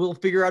 We'll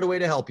figure out a way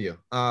to help you.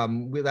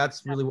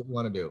 That's really what we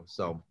want to do.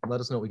 So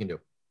let us know what we can do.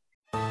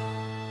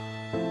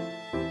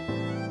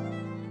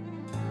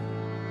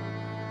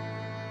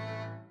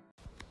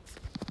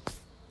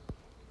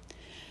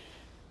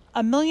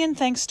 A million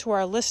thanks to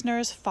our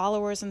listeners,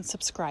 followers, and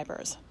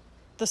subscribers.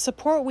 The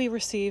support we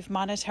receive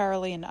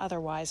monetarily and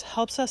otherwise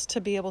helps us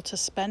to be able to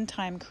spend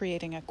time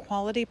creating a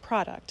quality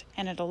product,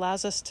 and it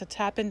allows us to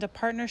tap into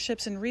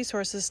partnerships and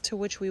resources to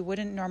which we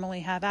wouldn't normally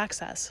have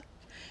access.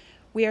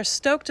 We are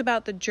stoked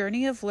about the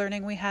journey of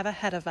learning we have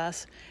ahead of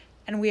us,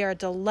 and we are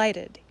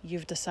delighted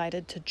you've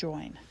decided to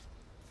join.